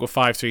they'd stuck with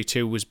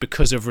 5-3-2 was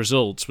because of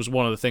results, was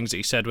one of the things that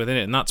he said within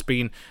it, and that's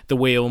been the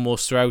way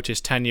almost throughout his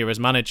tenure as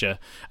manager.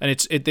 And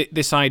it's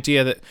this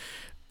idea that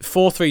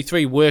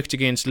 4-3-3 worked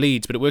against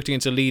Leeds, but it worked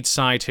against a Leeds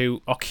side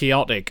who are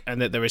chaotic and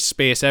that there is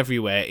space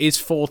everywhere. Is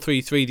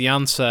 4-3-3 the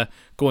answer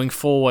going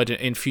forward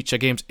in future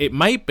games? It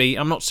might be.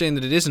 I'm not saying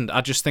that it isn't.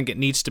 I just think it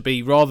needs to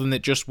be, rather than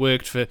it just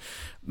worked for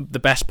the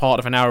best part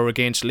of an hour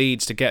against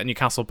Leeds to get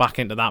Newcastle back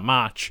into that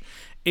match.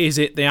 Is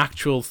it the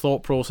actual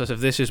thought process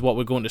of this is what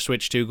we're going to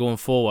switch to going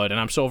forward? And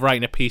I'm sort of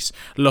writing a piece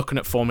looking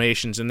at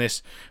formations in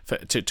this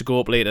to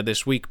go up later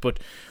this week, but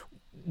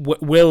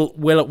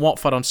Will at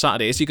Watford on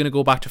Saturday, is he going to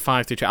go back to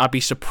 5-3-2? I'd be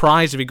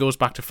surprised if he goes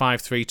back to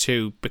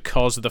 5-3-2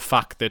 because of the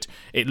fact that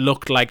it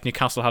looked like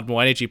Newcastle had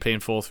more energy playing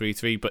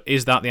 4-3-3, but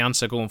is that the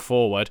answer going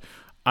forward?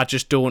 I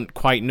just don't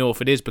quite know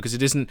if it is, because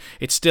it isn't.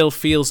 It still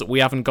feels that we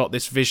haven't got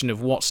this vision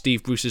of what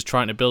Steve Bruce is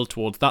trying to build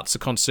towards. That's the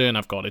concern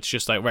I've got. It's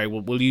just like, right,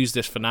 we'll use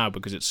this for now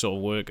because it's sort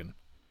of working.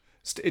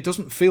 It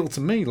doesn't feel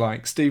to me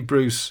like Steve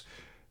Bruce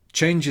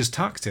changes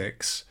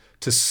tactics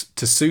to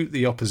suit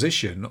the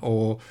opposition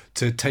or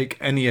to take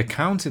any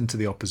account into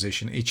the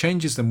opposition. He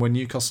changes them when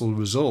Newcastle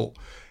result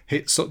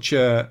hits such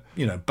a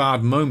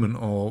bad moment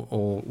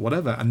or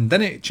whatever, and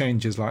then it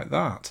changes like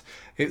that.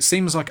 It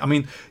seems like, I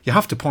mean, you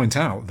have to point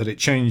out that he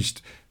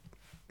changed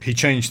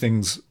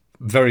things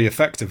very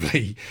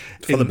effectively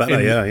for the better,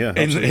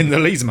 in the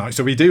Leeds match.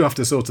 So we do have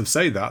to sort of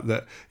say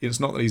that it's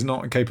not that he's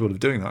not capable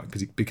of doing that,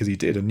 because he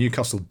did, and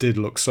Newcastle did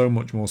look so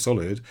much more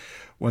solid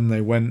when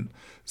they went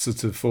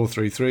sort of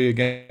 4-3-3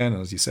 again,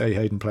 as you say,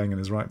 Hayden playing in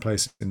his right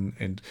place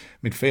in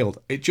midfield.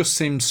 It just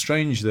seems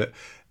strange that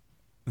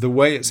the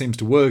way it seems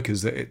to work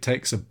is that it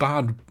takes a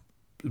bad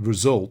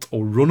result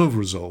or run of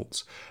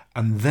results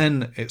and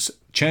then it's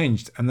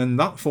changed, and then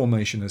that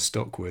formation is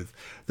stuck with.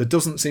 There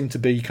doesn't seem to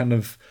be kind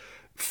of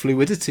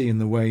fluidity in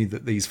the way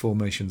that these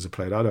formations are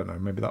played. I don't know,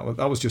 maybe that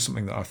was just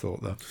something that I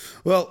thought there.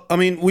 Well, I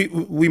mean,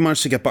 we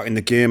managed to get back in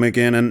the game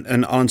again,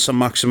 and Allan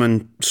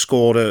Saint-Maximin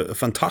scored a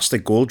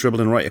fantastic goal,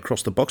 dribbling right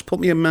across the box. Put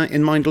me in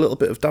mind a little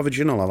bit of David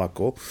Ginola, that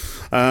goal.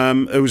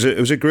 It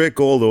was a great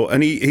goal, though,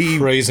 and he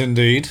praise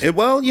indeed.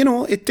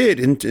 It did,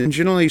 and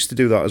Ginola used to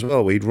do that as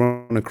well. We'd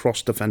run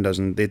across defenders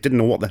and they didn't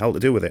know what the hell to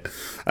do with it.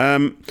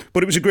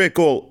 But it was a great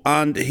goal,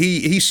 and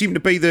he seemed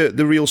to be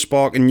the real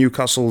spark in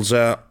Newcastle's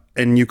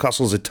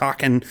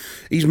attack, and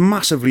he's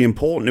massively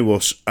important to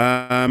us.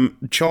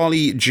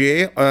 Charlie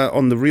J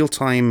on the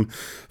real-time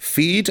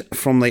feed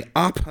from the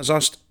app has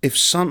asked, if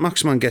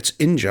Saint-Maximin gets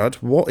injured,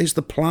 what is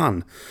the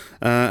plan?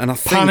 And I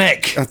think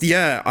panic.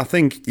 I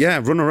think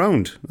run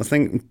around. I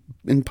think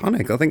in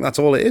panic. I think that's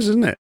all it is,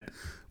 isn't it?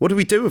 What do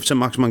we do if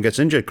Saint-Maximin gets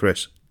injured,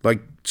 Chris?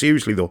 Like,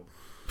 seriously though.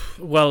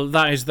 Well,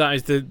 that is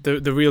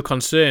the real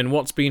concern.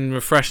 What's been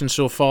refreshing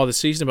so far this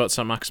season about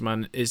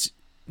Saint-Maximin is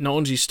not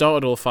only has he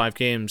started all 5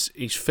 games,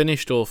 he's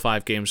finished all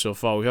 5 games so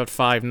far. We've had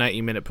 5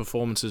 90-minute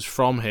performances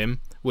from him,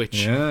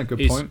 which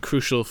is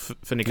crucial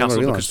for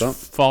Newcastle,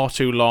 because far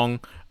too long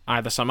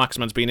either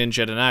Saint-Maximin's been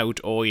injured and out,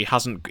 or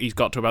he's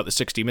got to about the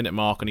 60-minute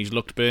mark and he's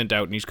looked burnt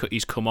out and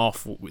he's come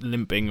off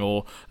limping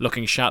or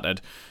looking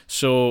shattered.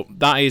 So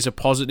that is a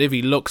positive.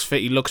 He looks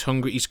fit, he looks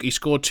hungry. He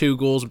scored 2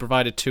 goals and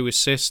provided 2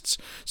 assists,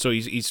 so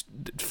he's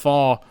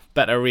far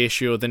better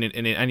ratio than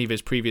in any of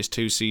his previous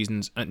 2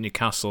 seasons at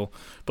Newcastle.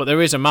 But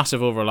there is a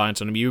massive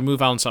over-reliance on him. You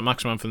remove Allan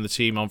Saint-Maximin from the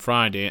team on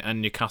Friday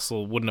and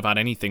Newcastle wouldn't have had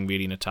anything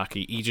really in attack.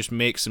 He just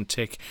makes them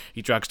tick.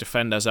 He drags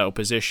defenders out of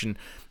position.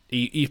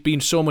 He's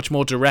been so much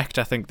more direct,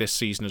 I think, this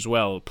season as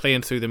well.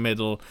 Playing through the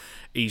middle,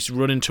 he's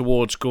running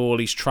towards goal,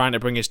 he's trying to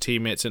bring his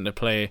teammates into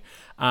play.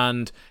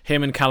 And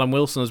him and Callum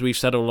Wilson, as we've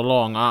said all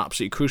along, are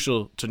absolutely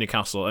crucial to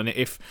Newcastle. And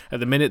if at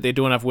the minute they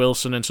don't have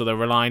Wilson, and so they're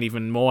relying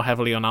even more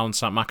heavily on Allan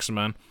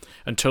Saint-Maximin,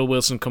 until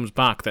Wilson comes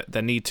back, that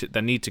they need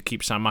to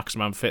keep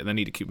Saint-Maximin fit, they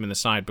need to keep him in the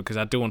side, because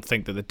I don't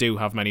think that they do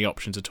have many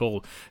options at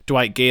all.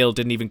 Dwight Gale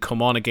didn't even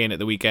come on again at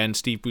the weekend.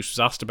 Steve Bruce was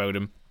asked about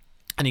him,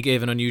 and he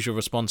gave an unusual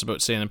response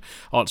about saying,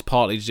 it's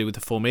partly to do with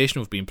the formation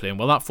we've been playing.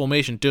 Well, that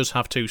formation does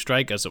have 2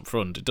 strikers up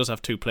front. It does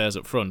have 2 players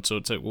up front. So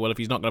it's like, well, if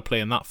he's not going to play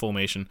in that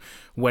formation,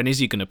 when is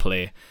he going to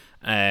play?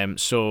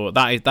 So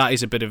that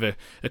is a bit of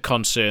a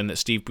concern, that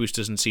Steve Bruce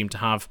doesn't seem to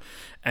have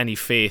any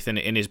faith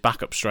in his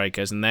backup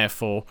strikers, and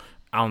therefore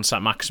Allan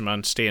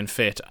Saint-Maximin staying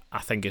fit, I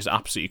think, is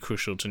absolutely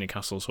crucial to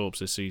Newcastle's hopes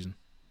this season.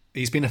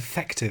 He's been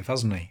effective,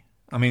 hasn't he?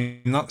 I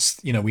mean,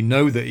 that's, we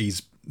know that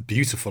he's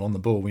beautiful on the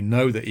ball. We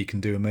know that he can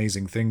do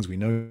amazing things. We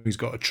know he's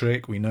got a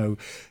trick. We know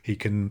he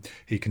can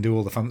do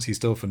all the fancy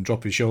stuff and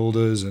drop his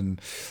shoulders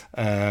and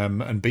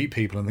beat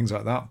people and things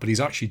like that. But he's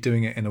actually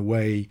doing it in a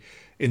way,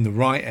 in the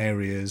right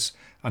areas,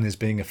 and is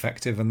being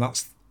effective, and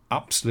that's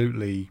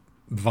absolutely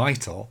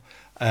vital.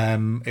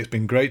 It's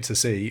been great to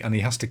see, and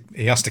he has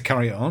to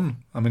carry it on.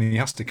 I mean, he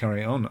has to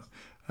carry it on.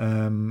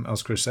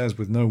 As Chris says,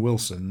 with no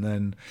Wilson,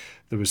 then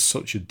there was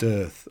such a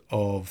dearth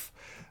of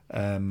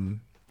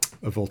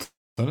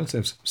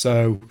alternatives.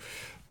 So,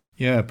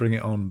 yeah, bring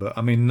it on. But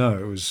I mean, no,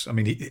 it was. I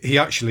mean, he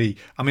actually.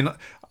 I mean,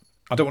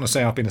 I don't want to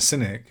say I've been a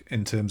cynic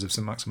in terms of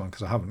Saint-Maximin,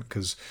 because I haven't.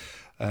 Because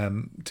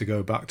to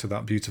go back to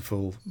that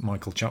beautiful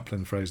Michael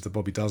Chaplin phrase, the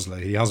Bobby Dazzler,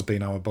 he has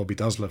been our Bobby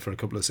Dazzler for a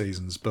couple of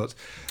seasons. But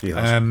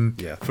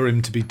for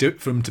him to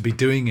be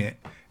doing it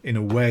in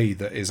a way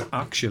that is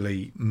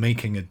actually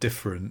making a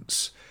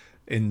difference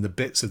in the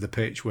bits of the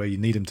pitch where you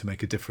need him to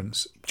make a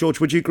difference. George,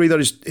 would you agree that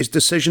his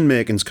decision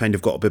making's kind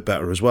of got a bit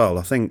better as well?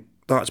 I think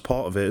that's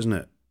part of it, isn't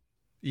it?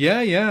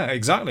 Yeah,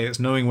 exactly. It's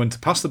knowing when to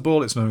pass the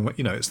ball. It's knowing when,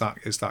 it's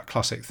that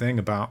classic thing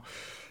about,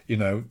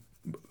 I'm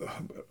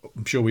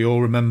sure we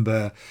all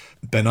remember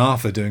Ben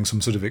Arthur doing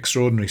some sort of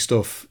extraordinary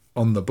stuff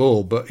on the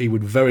ball, but he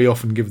would very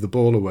often give the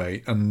ball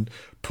away and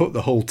put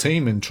the whole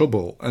team in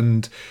trouble.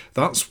 And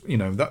that's,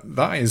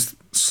 that is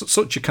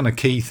such a kind of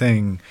key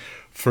thing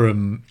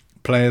from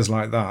players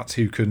like that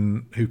who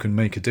can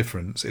make a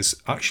difference. Is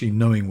actually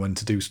knowing when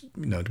to do,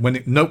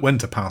 when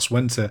to pass,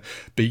 when to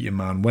beat your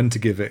man, when to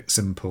give it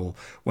simple,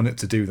 when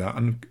to do that.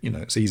 And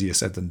it's easier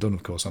said than done.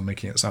 Of course, I'm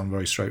making it sound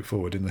very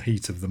straightforward in the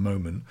heat of the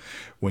moment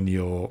when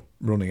you're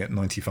running at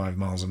 95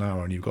 miles an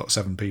hour and you've got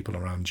 7 people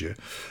around you.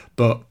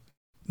 But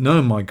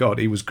no, my God,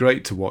 he was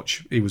great to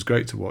watch. He was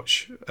great to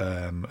watch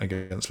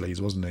against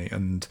Leeds, wasn't he?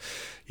 And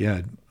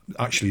yeah,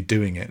 actually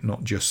doing it,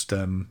 not just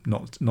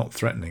not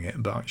threatening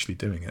it, but actually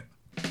doing it.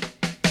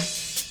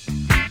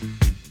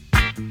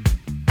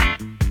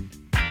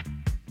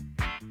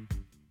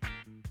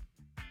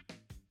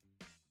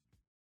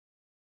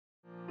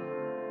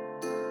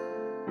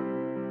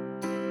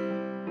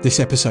 This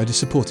episode is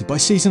supported by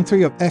Season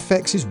 3 of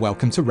FX's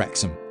Welcome to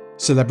Wrexham.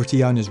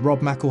 Celebrity owners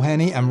Rob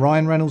McElhenney and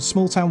Ryan Reynolds'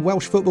 small-town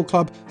Welsh football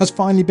club has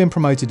finally been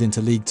promoted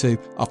into League 2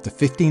 after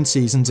 15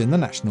 seasons in the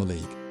National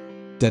League.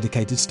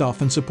 Dedicated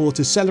staff and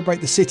supporters celebrate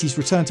the city's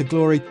return to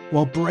glory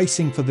while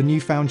bracing for the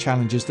newfound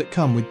challenges that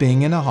come with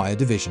being in a higher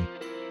division.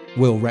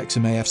 Will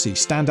Wrexham AFC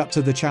stand up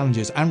to the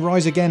challenges and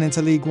rise again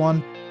into League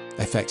 1?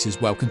 FX's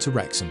Welcome to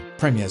Wrexham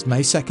premieres May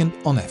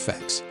 2nd on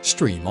FX.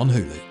 Stream on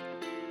Hulu.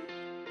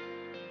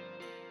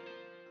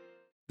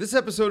 This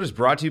episode is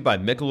brought to you by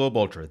Michelob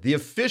Ultra, the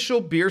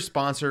official beer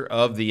sponsor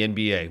of the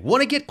NBA.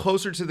 Want to get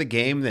closer to the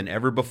game than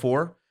ever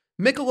before?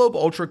 Michelob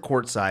Ultra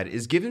Courtside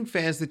is giving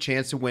fans the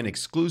chance to win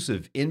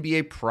exclusive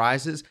NBA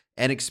prizes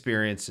and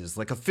experiences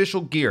like official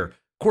gear,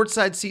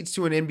 courtside seats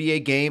to an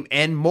NBA game,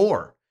 and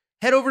more.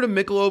 Head over to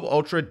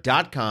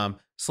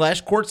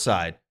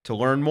MichelobUltra.com/courtside to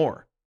learn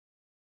more.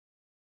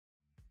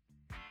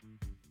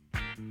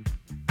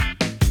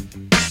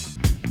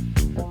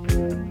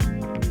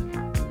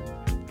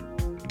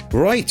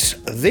 Right,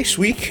 this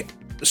week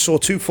saw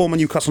 2 former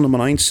Newcastle number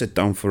 9s sit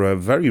down for a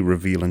very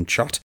revealing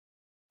chat.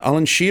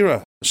 Alan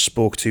Shearer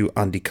spoke to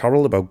Andy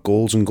Carroll about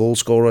goals and goal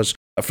scorers,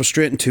 a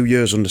frustrating 2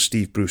 years under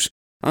Steve Bruce,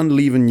 and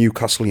leaving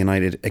Newcastle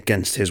United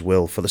against his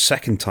will for the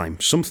second time,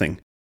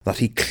 something that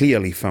he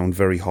clearly found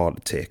very hard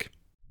to take.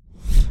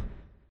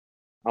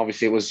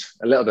 Obviously, it was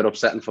a little bit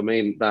upsetting for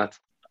me that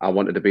I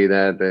wanted to be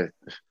there,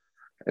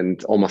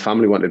 and all my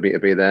family wanted me to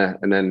be there,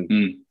 and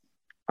then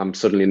I'm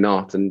suddenly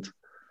not, and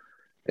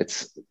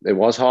it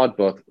was hard,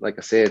 but like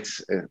I say,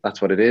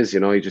 that's what it is.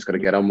 You just got to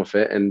get on with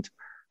it, and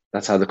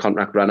that's how the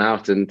contract ran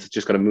out, and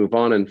just got to move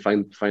on and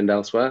find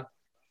elsewhere.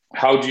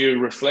 How do you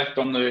reflect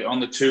on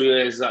the 2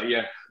 years that you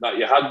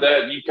had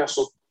there at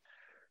Newcastle?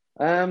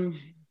 It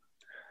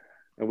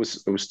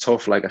was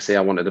tough. Like I say,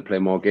 I wanted to play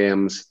more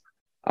games.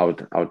 I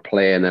would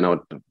play, and then I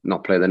would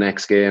not play the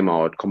next game, or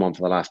I would come on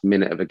for the last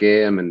minute of a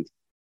game, and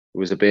it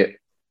was a bit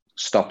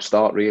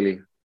stop-start really.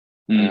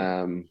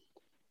 I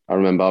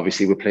remember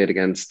obviously we played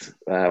against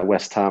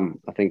West Ham.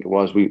 I think it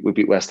was we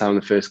beat West Ham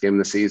the first game of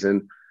the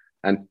season,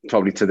 and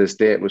probably to this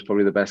day it was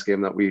probably the best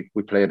game that we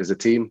played as a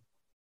team.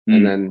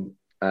 And then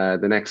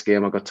the next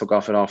game I got took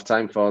off at half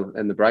time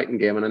in the Brighton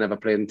game, and I never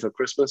played until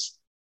Christmas.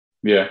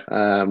 Yeah.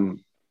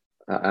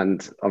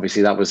 And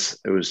obviously it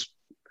was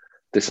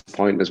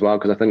disappointing as well,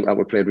 because I think that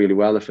we played really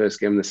well the first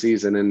game of the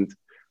season, and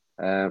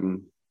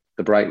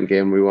the Brighton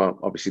game we were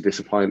obviously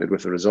disappointed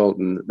with the result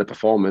and the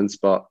performance,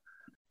 but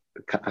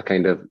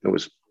it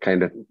was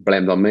kind of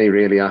blamed on me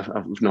really.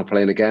 I'm not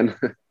playing again.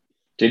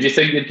 Did you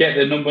think you'd get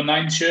the number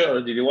 9 shirt,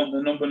 or did you want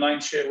the number 9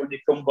 shirt when you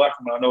come back?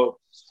 I know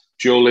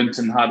Joe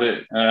Linton had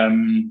it.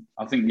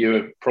 I think you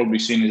were probably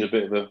seen as a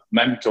bit of a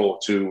mentor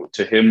to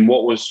him.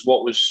 What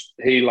was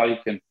he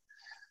like, and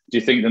do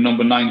you think the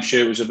number 9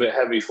 shirt was a bit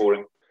heavy for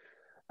him?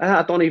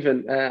 I don't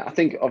even. I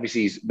think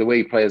obviously the way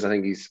he plays. I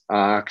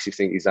actually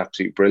think he's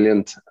absolutely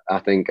brilliant. I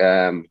think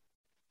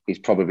he's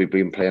probably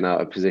been playing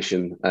out of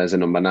position as a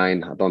number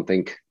 9. I don't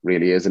think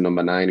really is a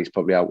number 9. He's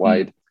probably out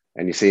wide,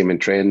 and you see him in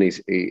training.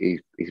 He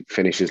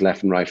finishes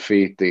left and right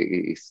feet.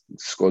 He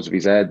scores with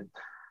his head.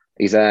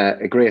 He's a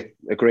great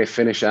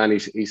finisher, and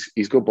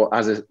he's good. But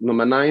as a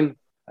number 9,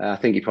 I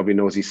think he probably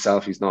knows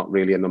himself. He's not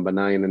really a number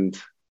 9, and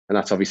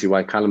that's obviously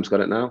why Callum's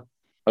got it now.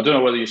 I don't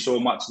know whether you saw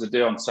Match of the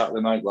Day on Saturday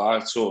night, but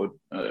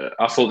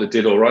I thought they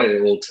did all right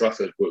at Old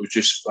Trafford, but it was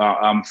just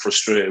I'm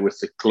frustrated with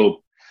the club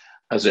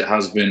as it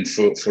has been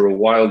for a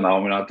while now. I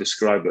mean, I'd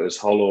describe it as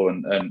hollow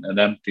and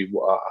empty.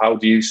 How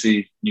do you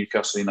see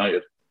Newcastle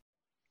United?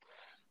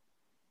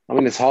 I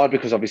mean, it's hard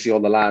because obviously all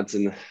the lads,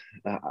 and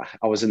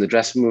I was in the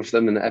dressing room with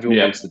them, and everyone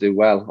wants to do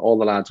well. All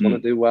the lads want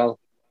to do well.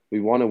 We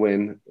want to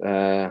win.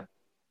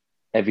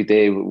 Every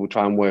day we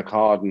try and work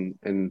hard,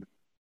 and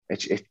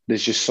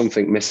there's just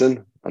something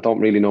missing. I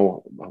don't really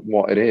know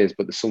what it is,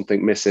 but there's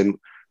something missing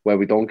where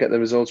we don't get the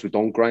results. We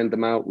don't grind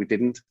them out. We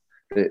didn't.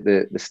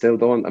 They still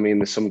don't. I mean,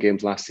 there's some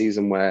games last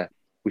season where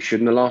we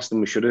shouldn't have lost them.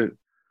 We should have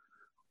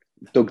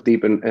dug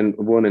deep and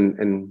won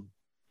and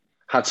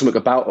had something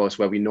about us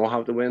where we know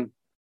how to win.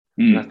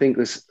 And I think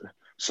there's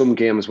some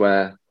games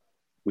where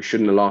we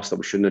shouldn't have lost, that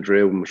we shouldn't have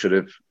drew, and we should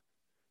have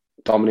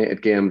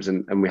dominated games,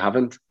 and we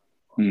haven't.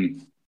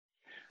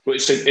 But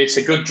it's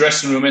a good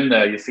dressing room in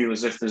there. You feel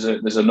as if there's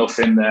enough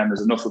in there, and there's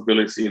enough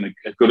ability and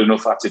a good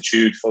enough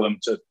attitude for them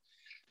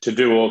to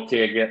do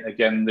okay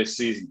again this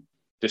season,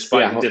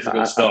 despite a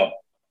difficult start.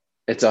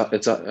 It's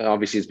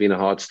obviously it's been a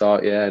hard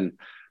start, yeah. And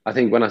I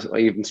think when I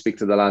even speak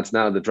to the lads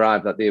now, the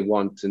drive that they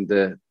want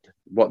and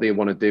what they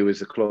want to do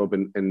as a club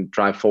and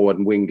drive forward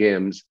and win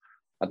games,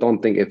 I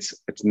don't think it's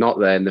not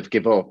there, and they've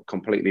given up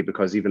completely,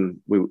 because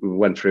even we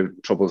went through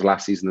troubles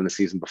last season and the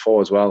season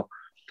before as well.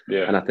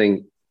 Yeah. And I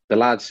think the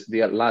lads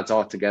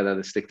are together,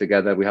 they stick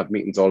together. We have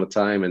meetings all the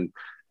time and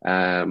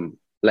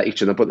let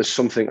each other. But there's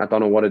something, I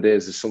don't know what it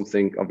is. There's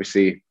something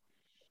obviously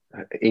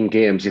in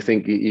games. You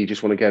think you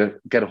just want to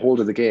get a hold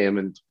of the game,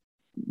 and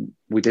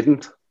we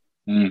didn't.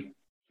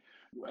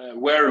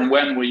 Where and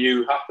when were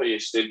you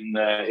happiest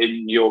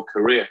in your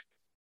career?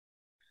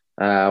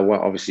 Well,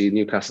 obviously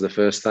Newcastle the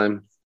first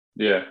time.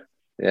 Yeah.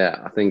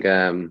 I think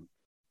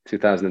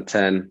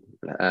 2010,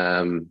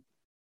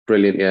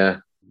 brilliant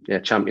year. Yeah,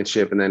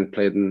 championship, and then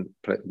played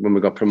when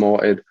we got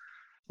promoted.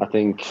 I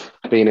think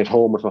being at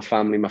home with my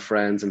family, my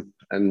friends,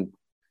 and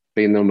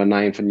being number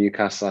 9 for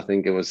Newcastle, I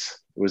think it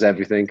was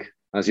everything,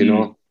 as you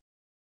know.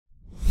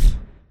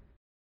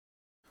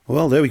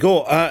 Well, there we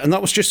go. And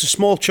that was just a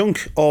small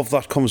chunk of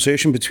that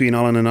conversation between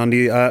Alan and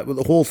Andy.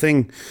 The whole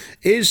thing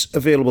is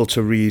available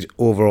to read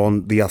over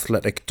on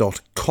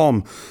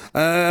theathletic.com.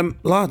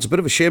 Lads, a bit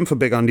of a shame for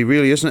Big Andy,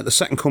 really, isn't it? The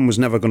second come was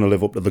never going to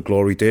live up to the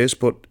glory days,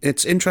 but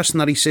it's interesting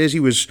that he says he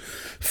was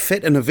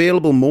fit and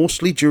available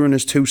mostly during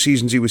his 2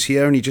 seasons he was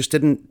here, and he just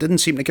didn't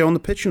seem to get on the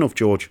pitch enough,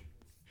 George.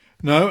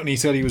 No, and he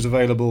said he was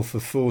available for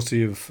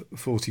 40 of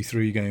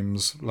 43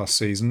 games last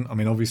season. I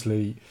mean,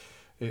 obviously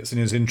it's in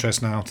his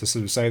interest now to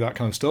sort of say that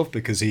kind of stuff,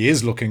 because he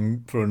is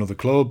looking for another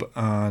club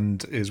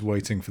and is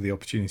waiting for the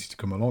opportunity to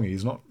come along.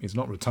 He's not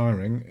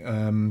retiring.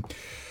 I mean,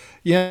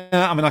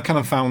 I kind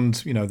of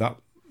found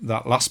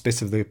that last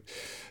bit of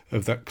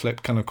that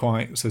clip kind of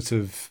quite sort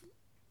of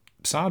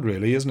sad,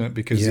 really, isn't it?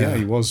 Because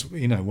he was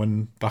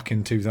when back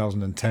in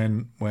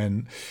 2010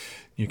 when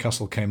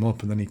Newcastle came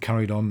up, and then he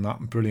carried on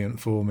that brilliant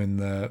form in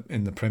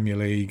the Premier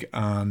League,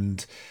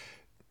 and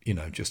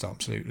just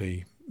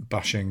absolutely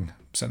bashing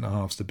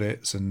centre-halves to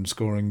bits and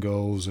scoring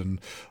goals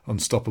and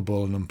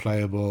unstoppable and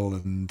unplayable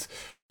and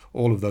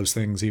all of those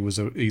things.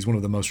 He's one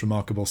of the most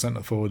remarkable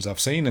centre-forwards I've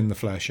seen in the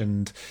flesh.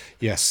 And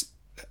yes,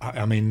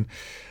 I mean,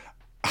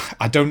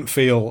 I don't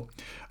feel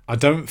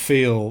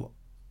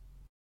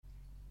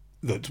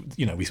that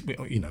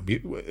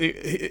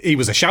he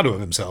was a shadow of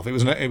himself. It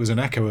was an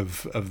echo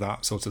of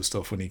that sort of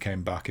stuff when he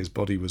came back. His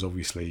body was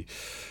obviously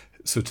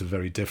sort of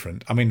very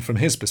different. I mean, from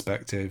his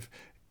perspective,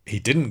 he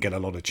didn't get a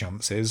lot of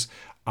chances.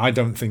 I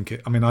don't think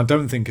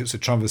it's a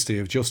travesty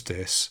of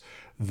justice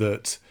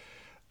that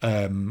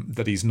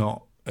he's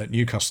not at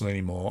Newcastle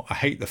anymore. I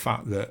hate the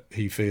fact that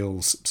he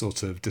feels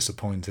sort of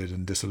disappointed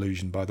and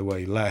disillusioned by the way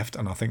he left,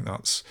 and I think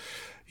that's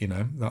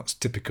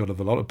typical of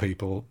a lot of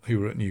people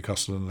who are at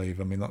Newcastle and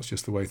leave. I mean, that's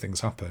just the way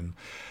things happen.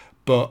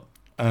 But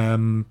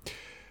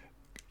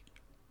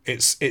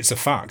it's a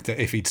fact that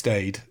if he'd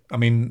stayed, I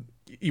mean,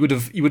 you would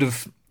have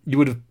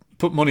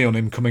put money on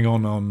him coming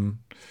on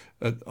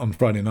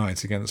Friday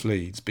night against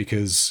Leeds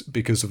because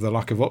of the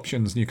lack of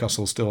options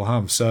Newcastle still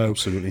have. So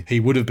absolutely, he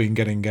would have been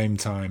getting game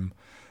time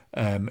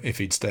if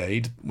he'd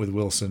stayed with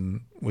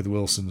Wilson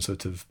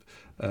sort of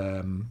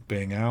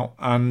being out.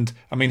 And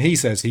I mean, he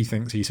says he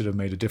thinks he sort of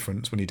made a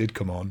difference when he did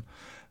come on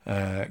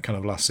kind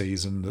of last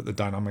season, that the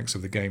dynamics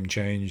of the game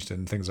changed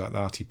and things like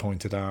that. He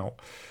pointed out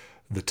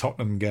the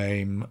Tottenham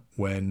game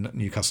when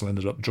Newcastle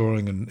ended up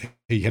drawing and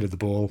he headed the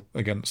ball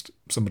against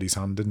somebody's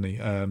hand, didn't he?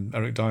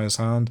 Eric Dyer's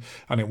hand,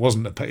 and it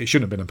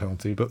shouldn't have been a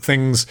penalty, but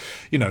things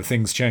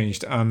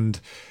changed, and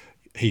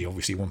he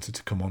obviously wanted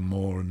to come on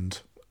more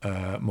and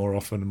more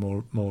often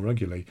and more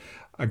regularly.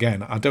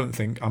 Again, I don't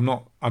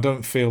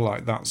feel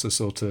like that's a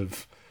sort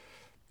of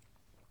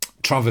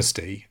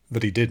travesty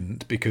that he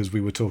didn't, because we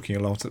were talking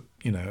a lot at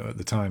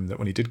the time that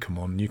when he did come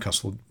on,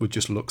 Newcastle would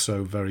just look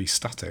so very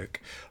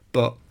static.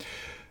 But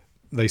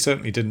they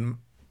certainly didn't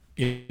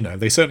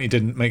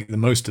make the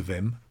most of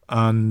him,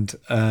 and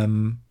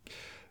in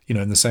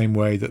the same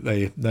way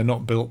that they're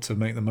not built to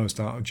make the most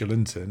out of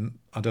Joelinton,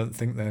 I don't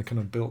think they're kind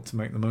of built to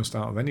make the most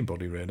out of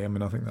anybody, really. I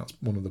mean, I think that's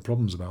one of the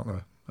problems about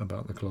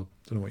the club.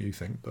 I don't know what you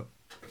think, but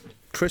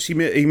Chris, he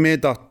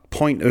made that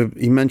point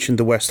he mentioned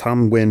the West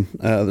Ham win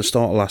at the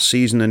start of last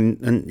season,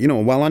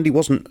 and while Andy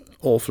wasn't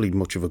awfully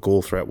much of a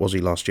goal threat, was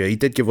he, last year, he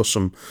did give us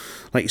some,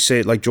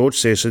 like George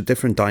says, a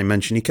different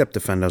dimension. He kept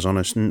defenders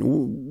honest,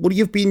 and would he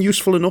have been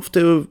useful enough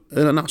to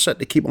an asset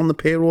to keep on the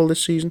payroll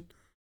this season?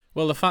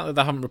 Well, the fact that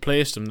they haven't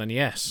replaced him, then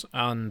yes,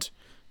 and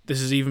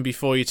this is even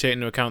before you take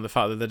into account the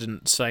fact that they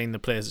didn't sign the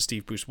players that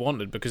Steve Bruce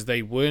wanted, because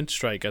they weren't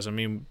strikers. I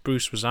mean,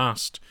 Bruce was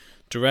asked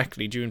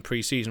directly during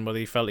pre-season whether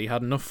he felt he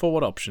had enough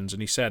forward options,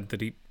 and he said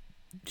that he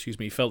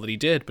felt that he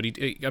did, but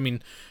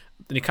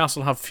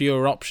Newcastle have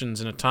fewer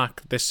options in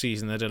attack this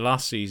season than they did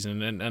last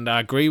season, and I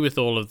agree with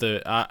all of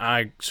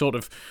I sort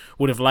of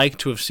would have liked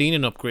to have seen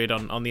an upgrade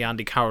on the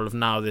Andy Carroll of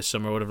now this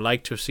summer. I would have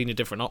liked to have seen a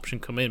different option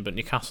come in, but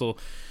Newcastle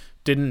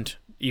didn't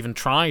even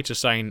try to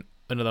sign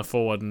another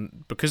forward,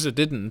 and because it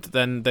didn't,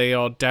 then they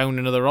are down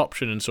another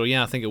option. And so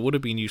I think it would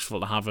have been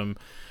useful to have him.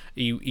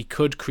 He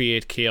could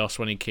create chaos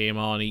when he came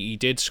on. He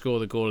did score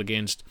the goal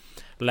against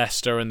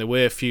Leicester, and there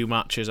were a few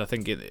matches, I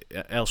think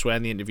elsewhere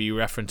in the interview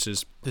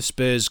references the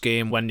Spurs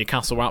game when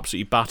Newcastle were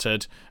absolutely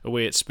battered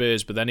away at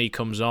Spurs, but then he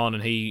comes on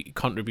and he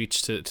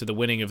contributes to the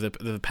winning of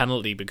the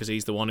penalty, because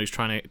he's the one who's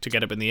trying to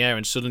get up in the air,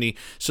 and suddenly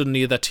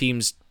other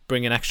teams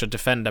bring an extra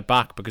defender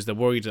back because they're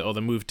worried, or they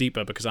move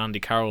deeper because Andy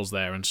Carroll's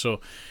there. And so,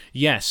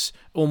 yes,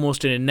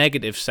 almost in a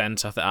negative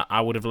sense,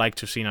 I would have liked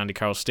to have seen Andy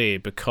Carroll stay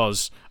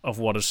because of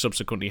what has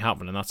subsequently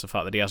happened, and that's the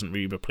fact that he hasn't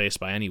really replaced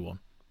by anyone.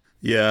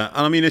 Yeah,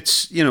 and I mean,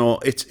 it's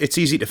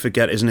easy to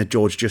forget, isn't it,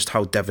 George, just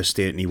how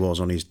devastating he was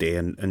on his day,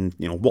 and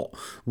what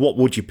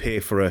would you pay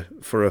for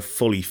a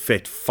fully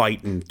fit,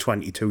 fighting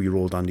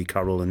 22-year-old Andy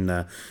Carroll in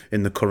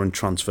the current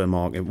transfer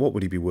market? What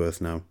would he be worth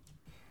now?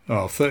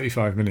 Oh,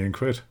 35 million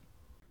quid.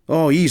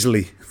 Oh,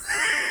 easily.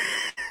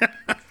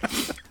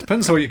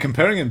 Depends how you're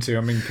comparing him to.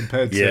 I mean,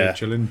 compared to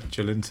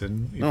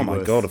Joelinton. Oh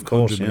my God, of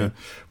course, yeah.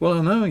 Well,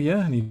 I know,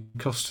 yeah, and he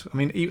cost. I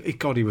mean,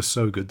 he was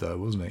so good though,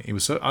 wasn't he? He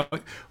was so.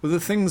 The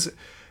things.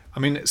 I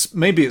mean,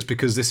 maybe it's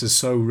because this is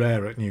so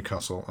rare at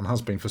Newcastle and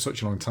has been for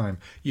such a long time.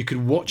 You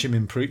could watch him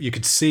improve. You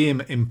could see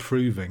him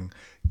improving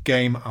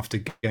game after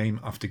game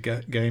after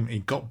game. He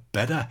got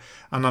better,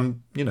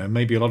 and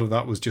maybe a lot of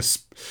that was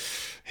just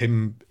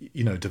him,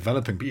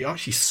 developing. But you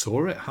actually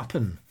saw it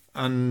happen,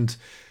 and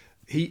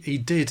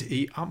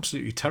he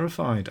absolutely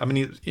terrified. I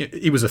mean,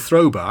 he was a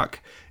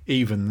throwback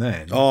even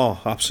then.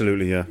 Oh,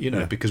 absolutely,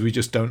 yeah. Because we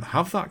just don't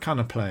have that kind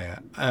of player.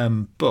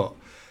 But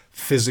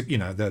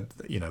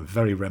they're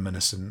very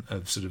reminiscent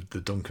of sort of the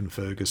Duncan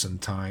Ferguson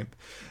type.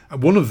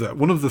 And one of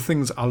the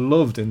things I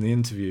loved in the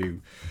interview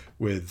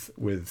with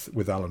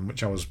Alan,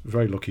 which I was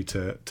very lucky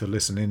to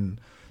listen in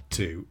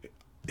to,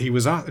 he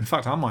was in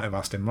fact, I might have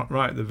asked him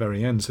right at the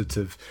very end sort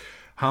of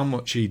how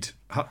much he'd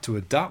had to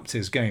adapt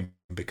his game,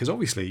 because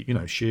obviously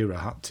Shearer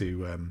had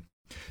to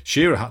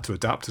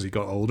adapt as he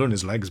got older and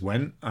his legs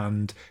went,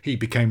 and he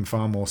became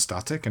far more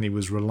static, and he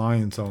was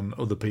reliant on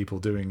other people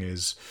doing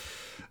his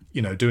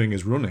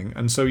running,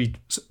 and so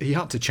he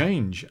had to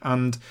change.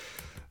 And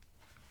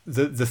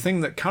the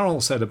thing that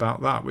Carroll said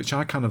about that, which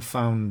I kind of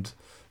found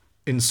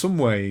in some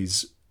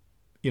ways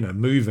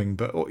moving,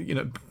 but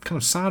kind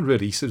of sad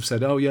really. He sort of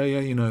said, oh yeah,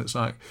 it's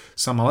like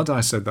Sam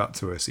Allardyce said that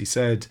to us. He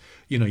said,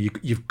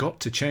 you've got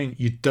to change.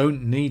 You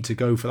don't need to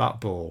go for that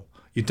ball.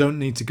 You don't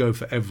need to go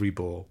for every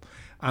ball.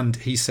 And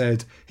he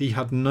said he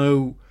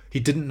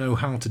didn't know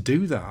how to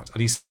do that.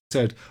 And he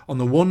said, on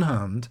the one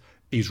hand,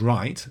 he's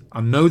right.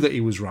 I know that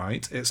he was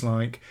right. It's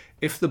like,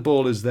 if the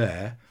ball is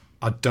there,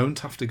 I don't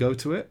have to go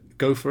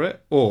for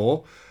it,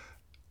 or,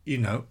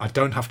 I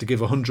don't have to give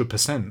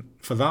 100%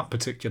 for that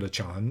particular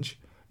challenge.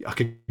 I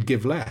could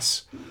give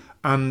less.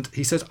 And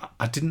he says,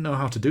 I didn't know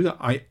how to do that.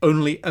 I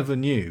only ever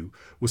knew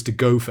was to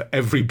go for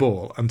every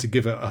ball and to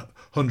give it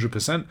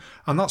 100%.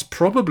 And that's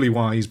probably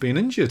why he's been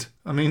injured.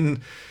 I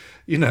mean,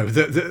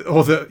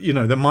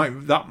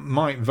 that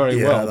might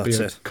very well be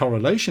a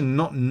correlation,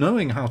 not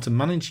knowing how to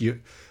manage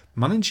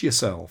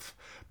yourself.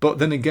 But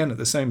then again, at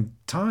the same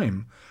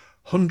time,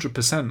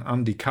 100%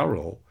 Andy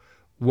Carroll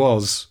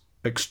was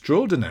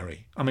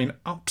extraordinary. I mean,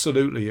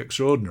 absolutely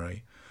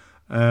extraordinary.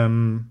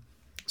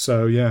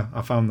 So yeah,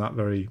 I found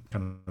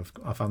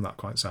that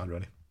quite sad,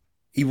 really.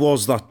 He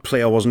was that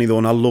player, wasn't he, though?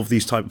 And I love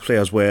these type of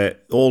players where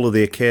all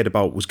they cared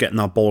about was getting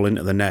that ball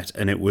into the net,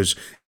 and it was,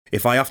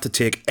 if I have to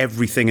take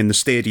everything in the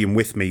stadium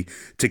with me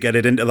to get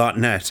it into that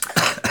net,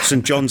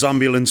 St John's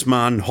ambulance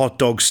man, hot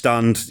dog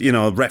stand,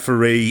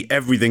 referee,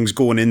 everything's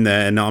going in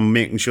there, and I'm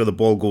making sure the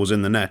ball goes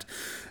in the net.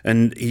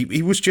 And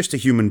he was just a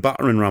human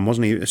battering ram,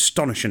 wasn't he?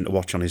 Astonishing to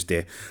watch on his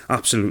day.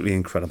 Absolutely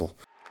incredible.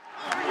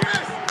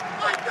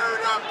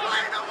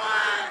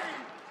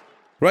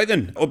 Right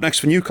then, up next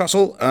for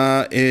Newcastle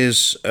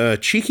is a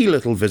cheeky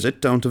little visit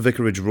down to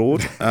Vicarage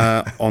Road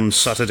on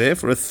Saturday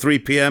for a 3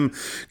 p.m.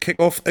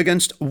 kickoff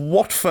against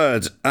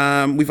Watford.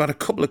 We've had a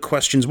couple of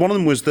questions. One of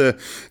them was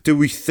do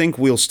we think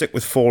we'll stick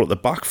with 4 at the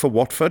back for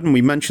Watford? And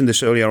we mentioned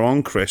this earlier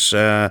on, Chris.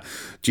 Do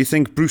you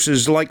think Bruce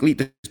is likely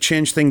to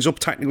change things up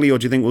tactically, or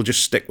do you think we'll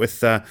just stick with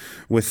the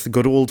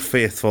good old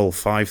faithful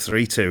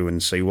 5-3-2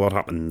 and see what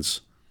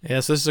happens?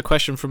 Yes, this is a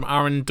question from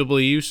Aaron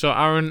W. So,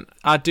 Aaron,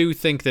 I do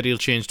think that he'll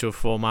change to a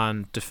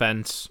 4-man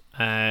defence.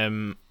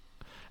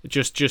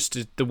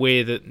 Just the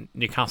way that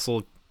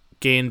Newcastle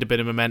gained a bit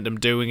of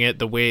momentum doing it,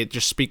 the way,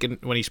 just speaking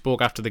when he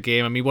spoke after the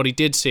game. I mean, what he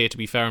did say, to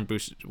be fair, and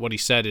Bruce, what he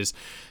said is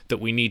that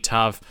we need to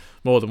have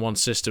more than one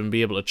system and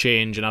be able to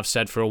change. And I've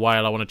said for a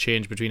while I want to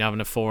change between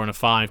having a 4 and a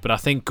 5. But I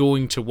think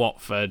going to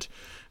Watford,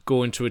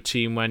 going to a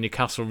team where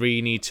Newcastle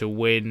really need to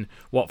win.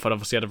 Watford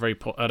obviously had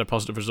a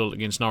positive result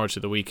against Norwich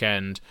at the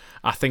weekend.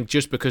 I think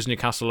just because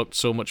Newcastle looked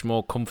so much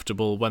more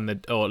comfortable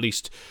or at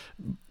least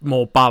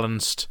more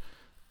balanced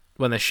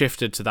when they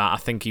shifted to that, I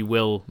think he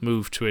will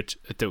move to it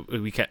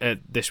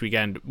this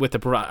weekend.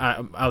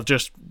 I'll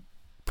just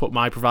put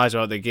my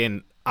proviso out there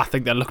again. I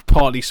think they looked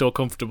partly so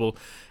comfortable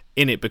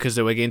in it because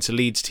they were against a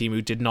Leeds team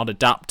who did not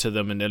adapt to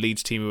them, and a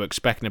Leeds team who were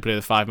expecting to play the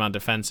 5-man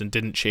defence and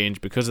didn't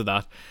change because of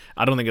that.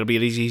 I don't think it'll be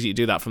easy to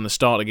do that from the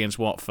start against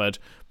Watford,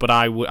 but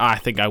I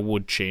think I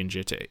would change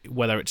it,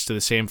 whether it's to the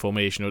same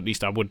formation, or at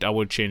least I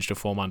would change to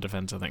 4-man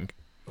defence, I think.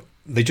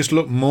 They just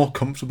looked more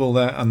comfortable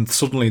there, and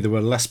suddenly there were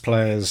less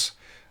players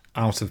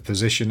out of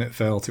position.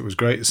 It was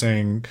great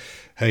seeing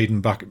Hayden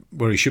back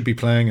where he should be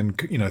playing,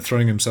 and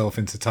throwing himself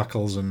into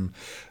tackles and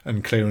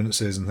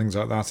clearances and things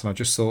like that. And I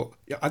just thought,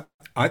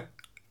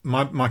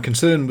 My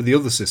concern with the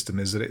other system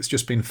is that it's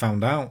just been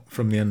found out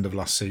from the end of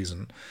last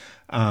season,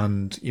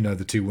 and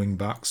the 2 wing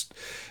backs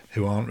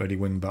who aren't really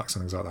wing backs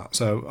and things like that.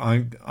 So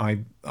I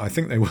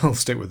think they will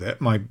stick with it.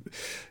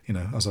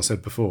 As I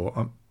said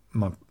before,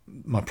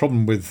 my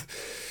problem with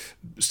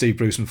Steve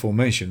Bruce and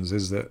formations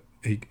is that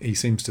he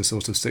seems to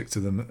sort of stick to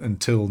them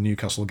until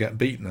Newcastle get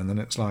beaten, and then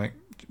it's like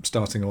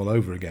starting all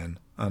over again.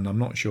 And I'm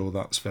not sure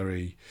that's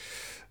very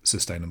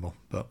sustainable.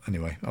 But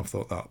anyway, I've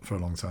thought that for a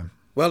long time.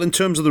 Well, in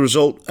terms of the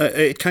result,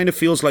 it kind of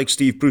feels like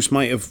Steve Bruce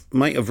might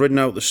have ridden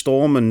out the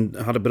storm and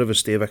had a bit of a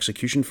stay of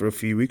execution for a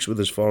few weeks with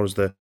as far as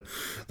the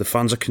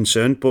fans are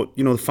concerned. But,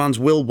 the fans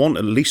will want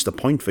at least a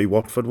point for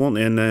Watford, won't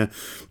they? And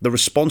the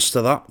response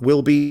to that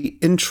will be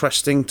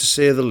interesting, to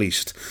say the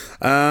least.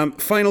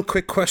 Final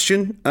quick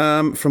question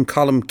from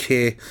Callum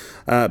K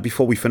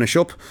before we finish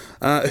up.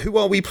 Who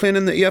are we playing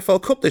in the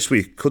EFL Cup this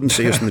week? Couldn't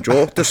see us in the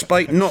draw,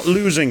 despite not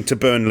losing to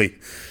Burnley.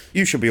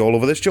 You should be all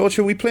over this, George.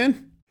 Who are we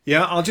playing?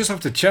 Yeah, I'll just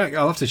have to check.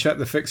 I'll have to check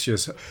the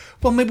fixtures.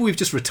 Well, maybe we've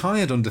just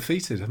retired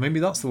undefeated.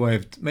 Maybe that's the way.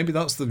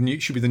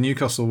 Should be the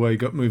Newcastle way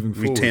moving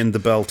forward. Retained the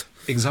belt.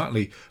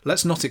 Exactly.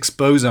 Let's not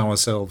expose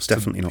ourselves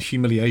Definitely to not.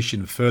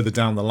 humiliation further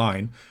down the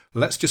line.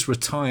 Let's just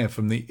retire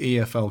from the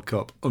EFL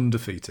Cup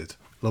undefeated.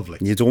 Lovely.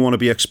 You don't want to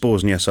be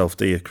exposing yourself,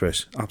 do you,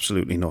 Chris?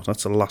 Absolutely not.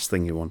 That's the last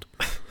thing you want.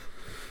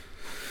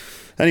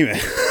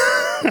 Anyway.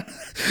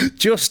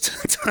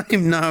 Just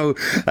time now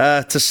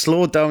to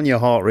slow down your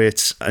heart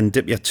rates and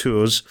dip your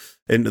toes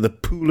into the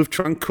pool of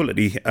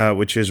tranquility,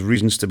 which is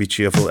reasons to be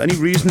cheerful. Any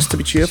reasons to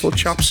be cheerful,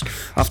 chaps,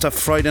 after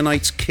Friday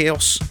night's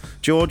chaos,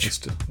 George?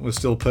 We're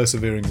still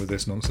persevering with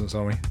this nonsense,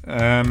 are we?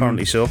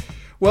 Apparently so.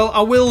 Well,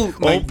 I will.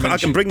 I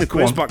can bring the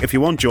quiz back if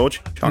you want,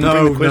 George.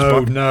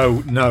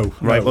 No.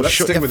 Right, well,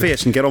 shut your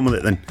face and get on with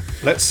it then.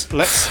 Let's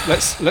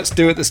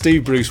do it the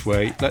Steve Bruce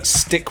way. Let's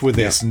stick with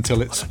this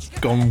until it's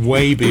gone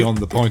way beyond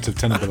the point of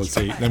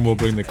tenability. Then we'll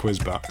bring the quiz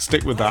back.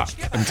 Stick with that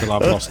until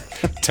I've lost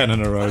 10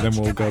 in a row. Then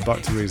we'll go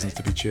back to reasons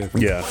to be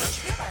cheerful. Yeah.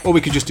 Or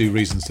we could just do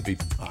reasons to be,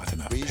 I don't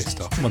know, pissed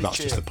off. Well, that's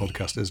just a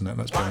podcast, isn't it?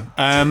 Let's be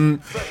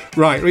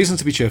right, reasons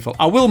to be cheerful.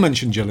 I will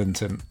mention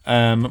Joelinton.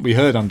 We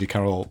heard Andy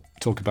Carroll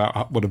talk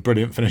about what a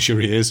brilliant finisher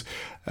he is.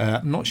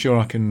 I'm not sure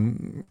I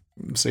can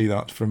see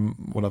that from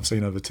what I've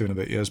seen over 2 and a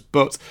bit years,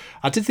 but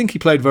I did think he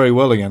played very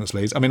well against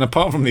Leeds. I mean,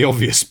 apart from the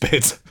obvious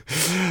bit,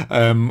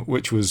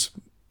 which was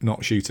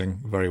not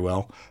shooting very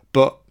well,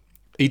 but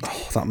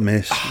that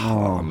miss.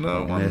 I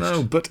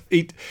know. But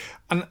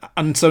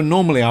and so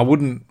normally I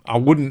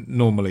wouldn't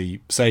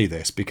normally say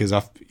this because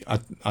I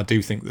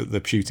do think that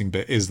the shooting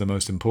bit is the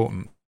most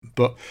important,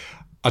 but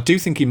I do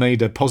think he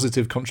made a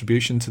positive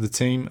contribution to the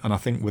team, and I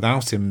think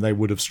without him they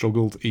would have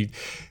struggled. He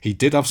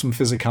did have some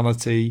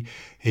physicality.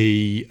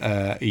 He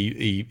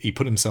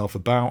put himself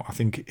about. I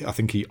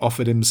think he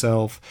offered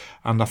himself,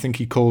 and I think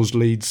he caused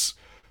Leeds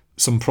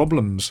some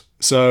problems.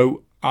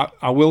 So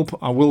I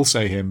will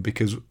say him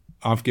because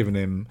I've given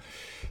him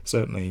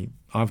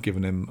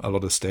a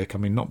lot of stick. I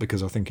mean, not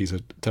because I think he's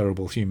a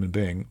terrible human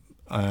being.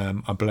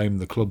 I blame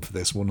the club for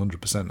this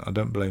 100%. I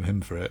don't blame him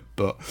for it,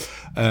 but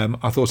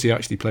I thought he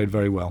actually played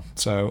very well.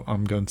 So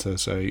I'm going to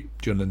say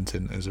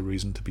Joelinton is a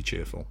reason to be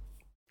cheerful.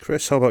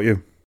 Chris, how about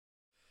you?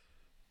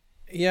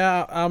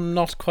 Yeah, I'm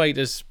not quite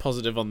as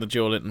positive on the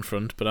Joelinton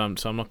front, but I'm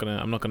not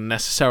gonna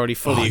necessarily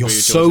fully agree you're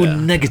with so George there.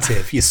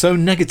 negative. You're so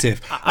negative.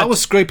 I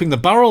was scraping the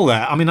barrel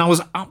there. I mean, I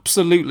was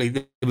absolutely.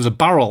 There was a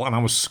barrel, and I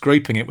was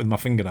scraping it with my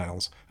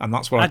fingernails, and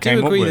that's what I came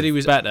up with. I do agree that he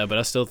was better, but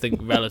I still think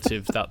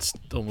relative. That's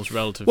almost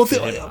relative. Well, to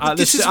him. I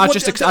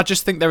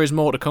just think there is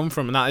more to come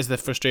from, and that is the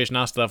frustration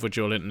I still have with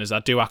Joelinton. Is I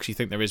do actually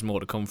think there is more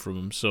to come from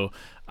him. So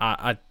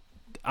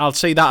I'll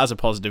say that as a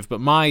positive,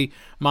 but my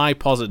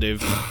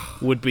positive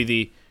would be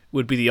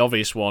the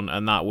obvious one,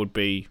 and that would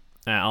be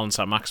Allan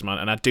Saint-Maximin.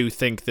 And I do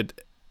think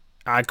that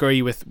I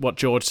agree with what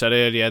George said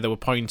earlier. There were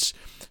points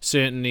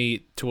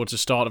certainly towards the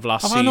start of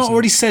last season. Have I not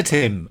already said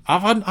him?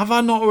 Have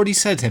I not already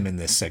said him in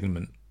this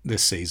segment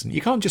this season?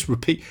 You can't just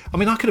repeat. I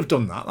mean, I could have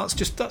done that. That's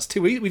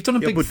too easy. We've done a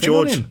big thing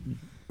on him.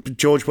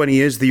 George, when he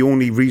is the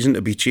only reason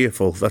to be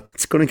cheerful,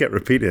 that's going to get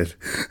repeated.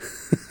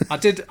 I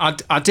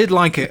did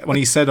like it when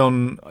he said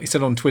on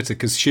Twitter,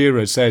 because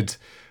Shearer said,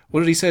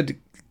 what did he said?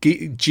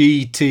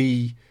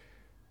 GTFI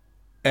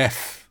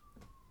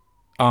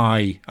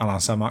Allan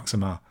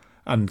Saint-Maximin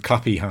and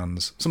clappy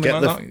hands, something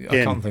like that.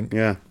 I can't think.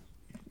 Yeah.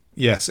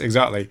 Yes,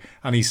 exactly.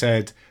 And he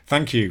said,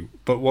 "Thank you,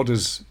 but what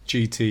does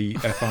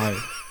GTFI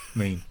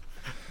mean?"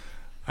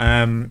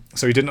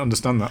 So he didn't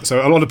understand that.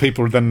 So a lot of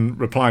people then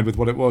replied with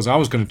what it was. I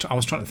was trying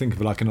to think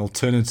of like an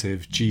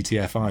alternative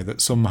GTFI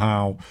that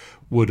somehow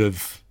would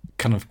have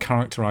kind of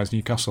characterised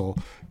Newcastle.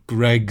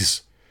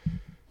 Greg's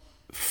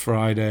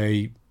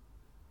Friday.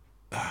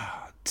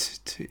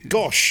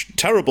 Gosh,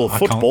 terrible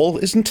football,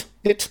 isn't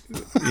it?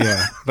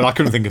 Yeah, but I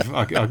couldn't think of.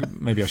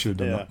 Maybe I should have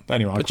done that. But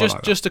anyway,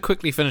 just to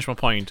quickly finish my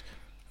point.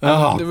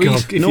 No. The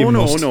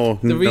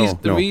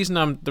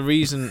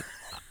reason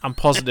I'm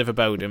positive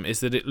about him is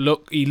that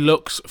he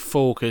looks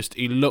focused.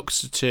 He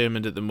looks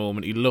determined at the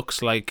moment. He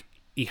looks like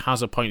he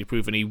has a point to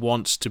prove, and he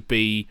wants to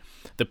be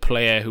the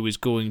player who is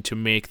going to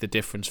make the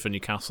difference for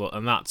Newcastle,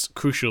 and that's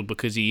crucial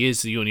because he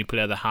is the only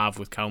player they have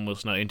with Callum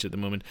Wilson out injured at the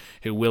moment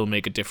who will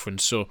make a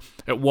difference. So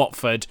at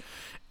Watford,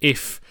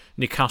 if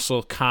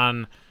Newcastle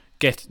can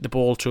get the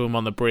ball to him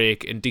on the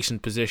break in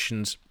decent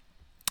positions,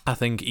 I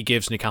think he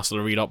gives Newcastle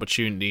a real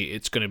opportunity.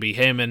 It's going to be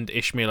him and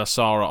Ismail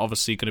Assar are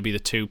obviously going to be the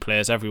two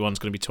players everyone's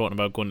going to be talking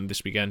about going into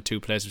this weekend. Two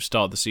players who've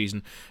started the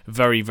season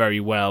very, very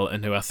well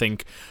and who I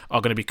think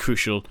are going to be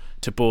crucial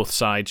to both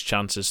sides'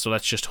 chances. So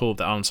let's just hope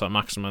that Allan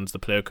Saint-Maximin's the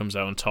player who comes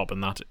out on top in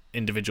that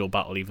individual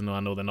battle, even though I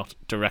know they're not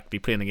directly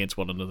playing against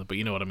one another, but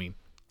you know what I mean.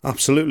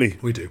 Absolutely.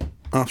 We do.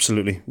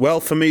 Absolutely. Well,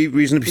 for me,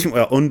 reason to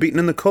be unbeaten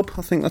in the Cup.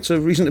 I think that's a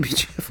reason to be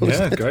cheerful.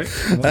 Yeah, great.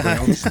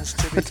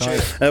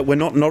 We're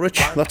not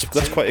Norwich.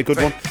 That's quite a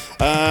good one.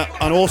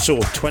 And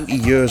also, 20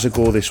 years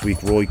ago this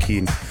week, Roy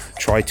Keane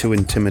tried to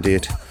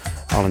intimidate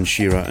Alan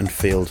Shearer and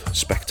failed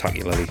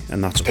spectacularly.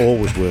 And that's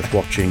always worth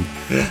watching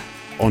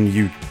on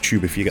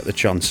YouTube if you get the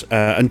chance.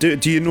 And do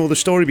you know the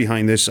story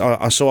behind this?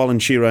 I saw Alan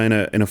Shearer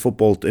in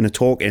a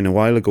talk a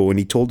while ago, and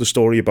he told the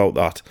story about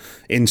that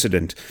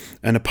incident.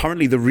 And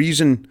apparently the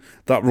reason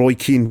that Roy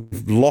Keane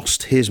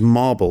lost his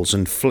marbles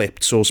and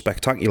flipped so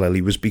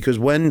spectacularly was because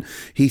when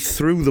he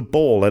threw the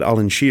ball at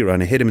Alan Shearer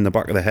and it hit him in the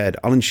back of the head,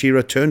 Alan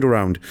Shearer turned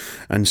around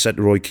and said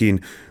to Roy Keane,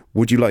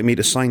 "Would you like me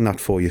to sign that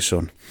for you,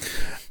 son?"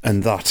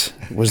 And that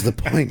was the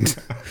point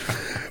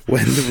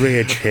when the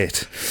rage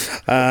hit.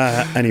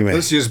 Anyway,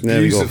 that's just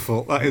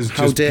beautiful. That is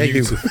just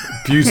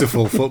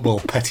beautiful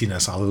football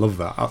pettiness. I love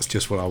that. That's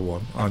just what I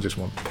want. I just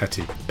want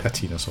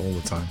pettiness all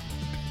the time.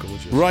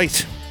 Gorgeous.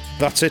 Right,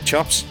 that's it,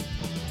 chaps.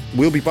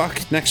 We'll be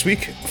back next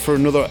week for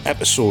another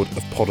episode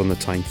of Pod on the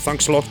Time.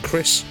 Thanks a lot,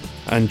 Chris.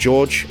 and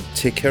George,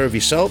 take care of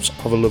yourselves.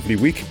 Have a lovely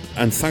week.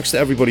 And thanks to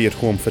everybody at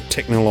home for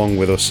ticking along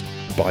with us.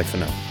 Bye for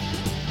now.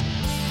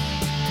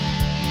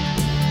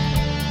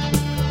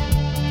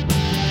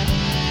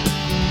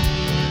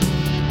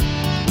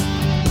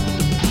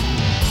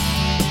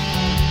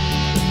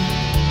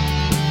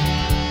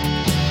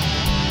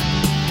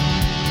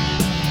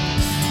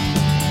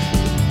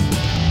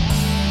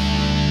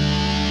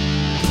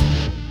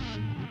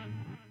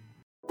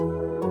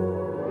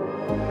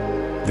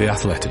 The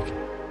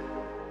Athletic.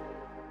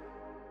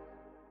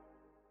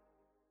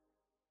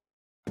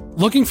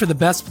 Looking for the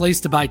best place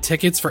to buy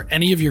tickets for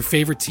any of your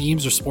favorite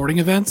teams or sporting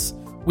events?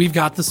 We've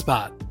got the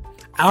spot.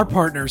 Our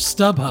partner,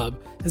 StubHub,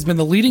 has been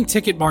the leading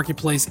ticket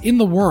marketplace in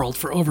the world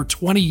for over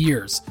 20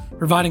 years,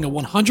 providing a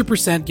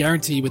 100%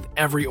 guarantee with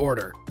every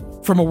order.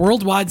 From a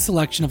worldwide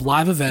selection of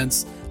live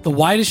events, the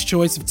widest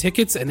choice of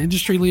tickets and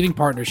industry-leading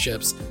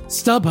partnerships,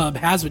 StubHub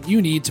has what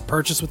you need to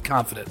purchase with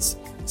confidence.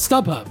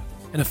 StubHub,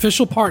 an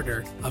official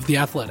partner of The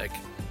Athletic.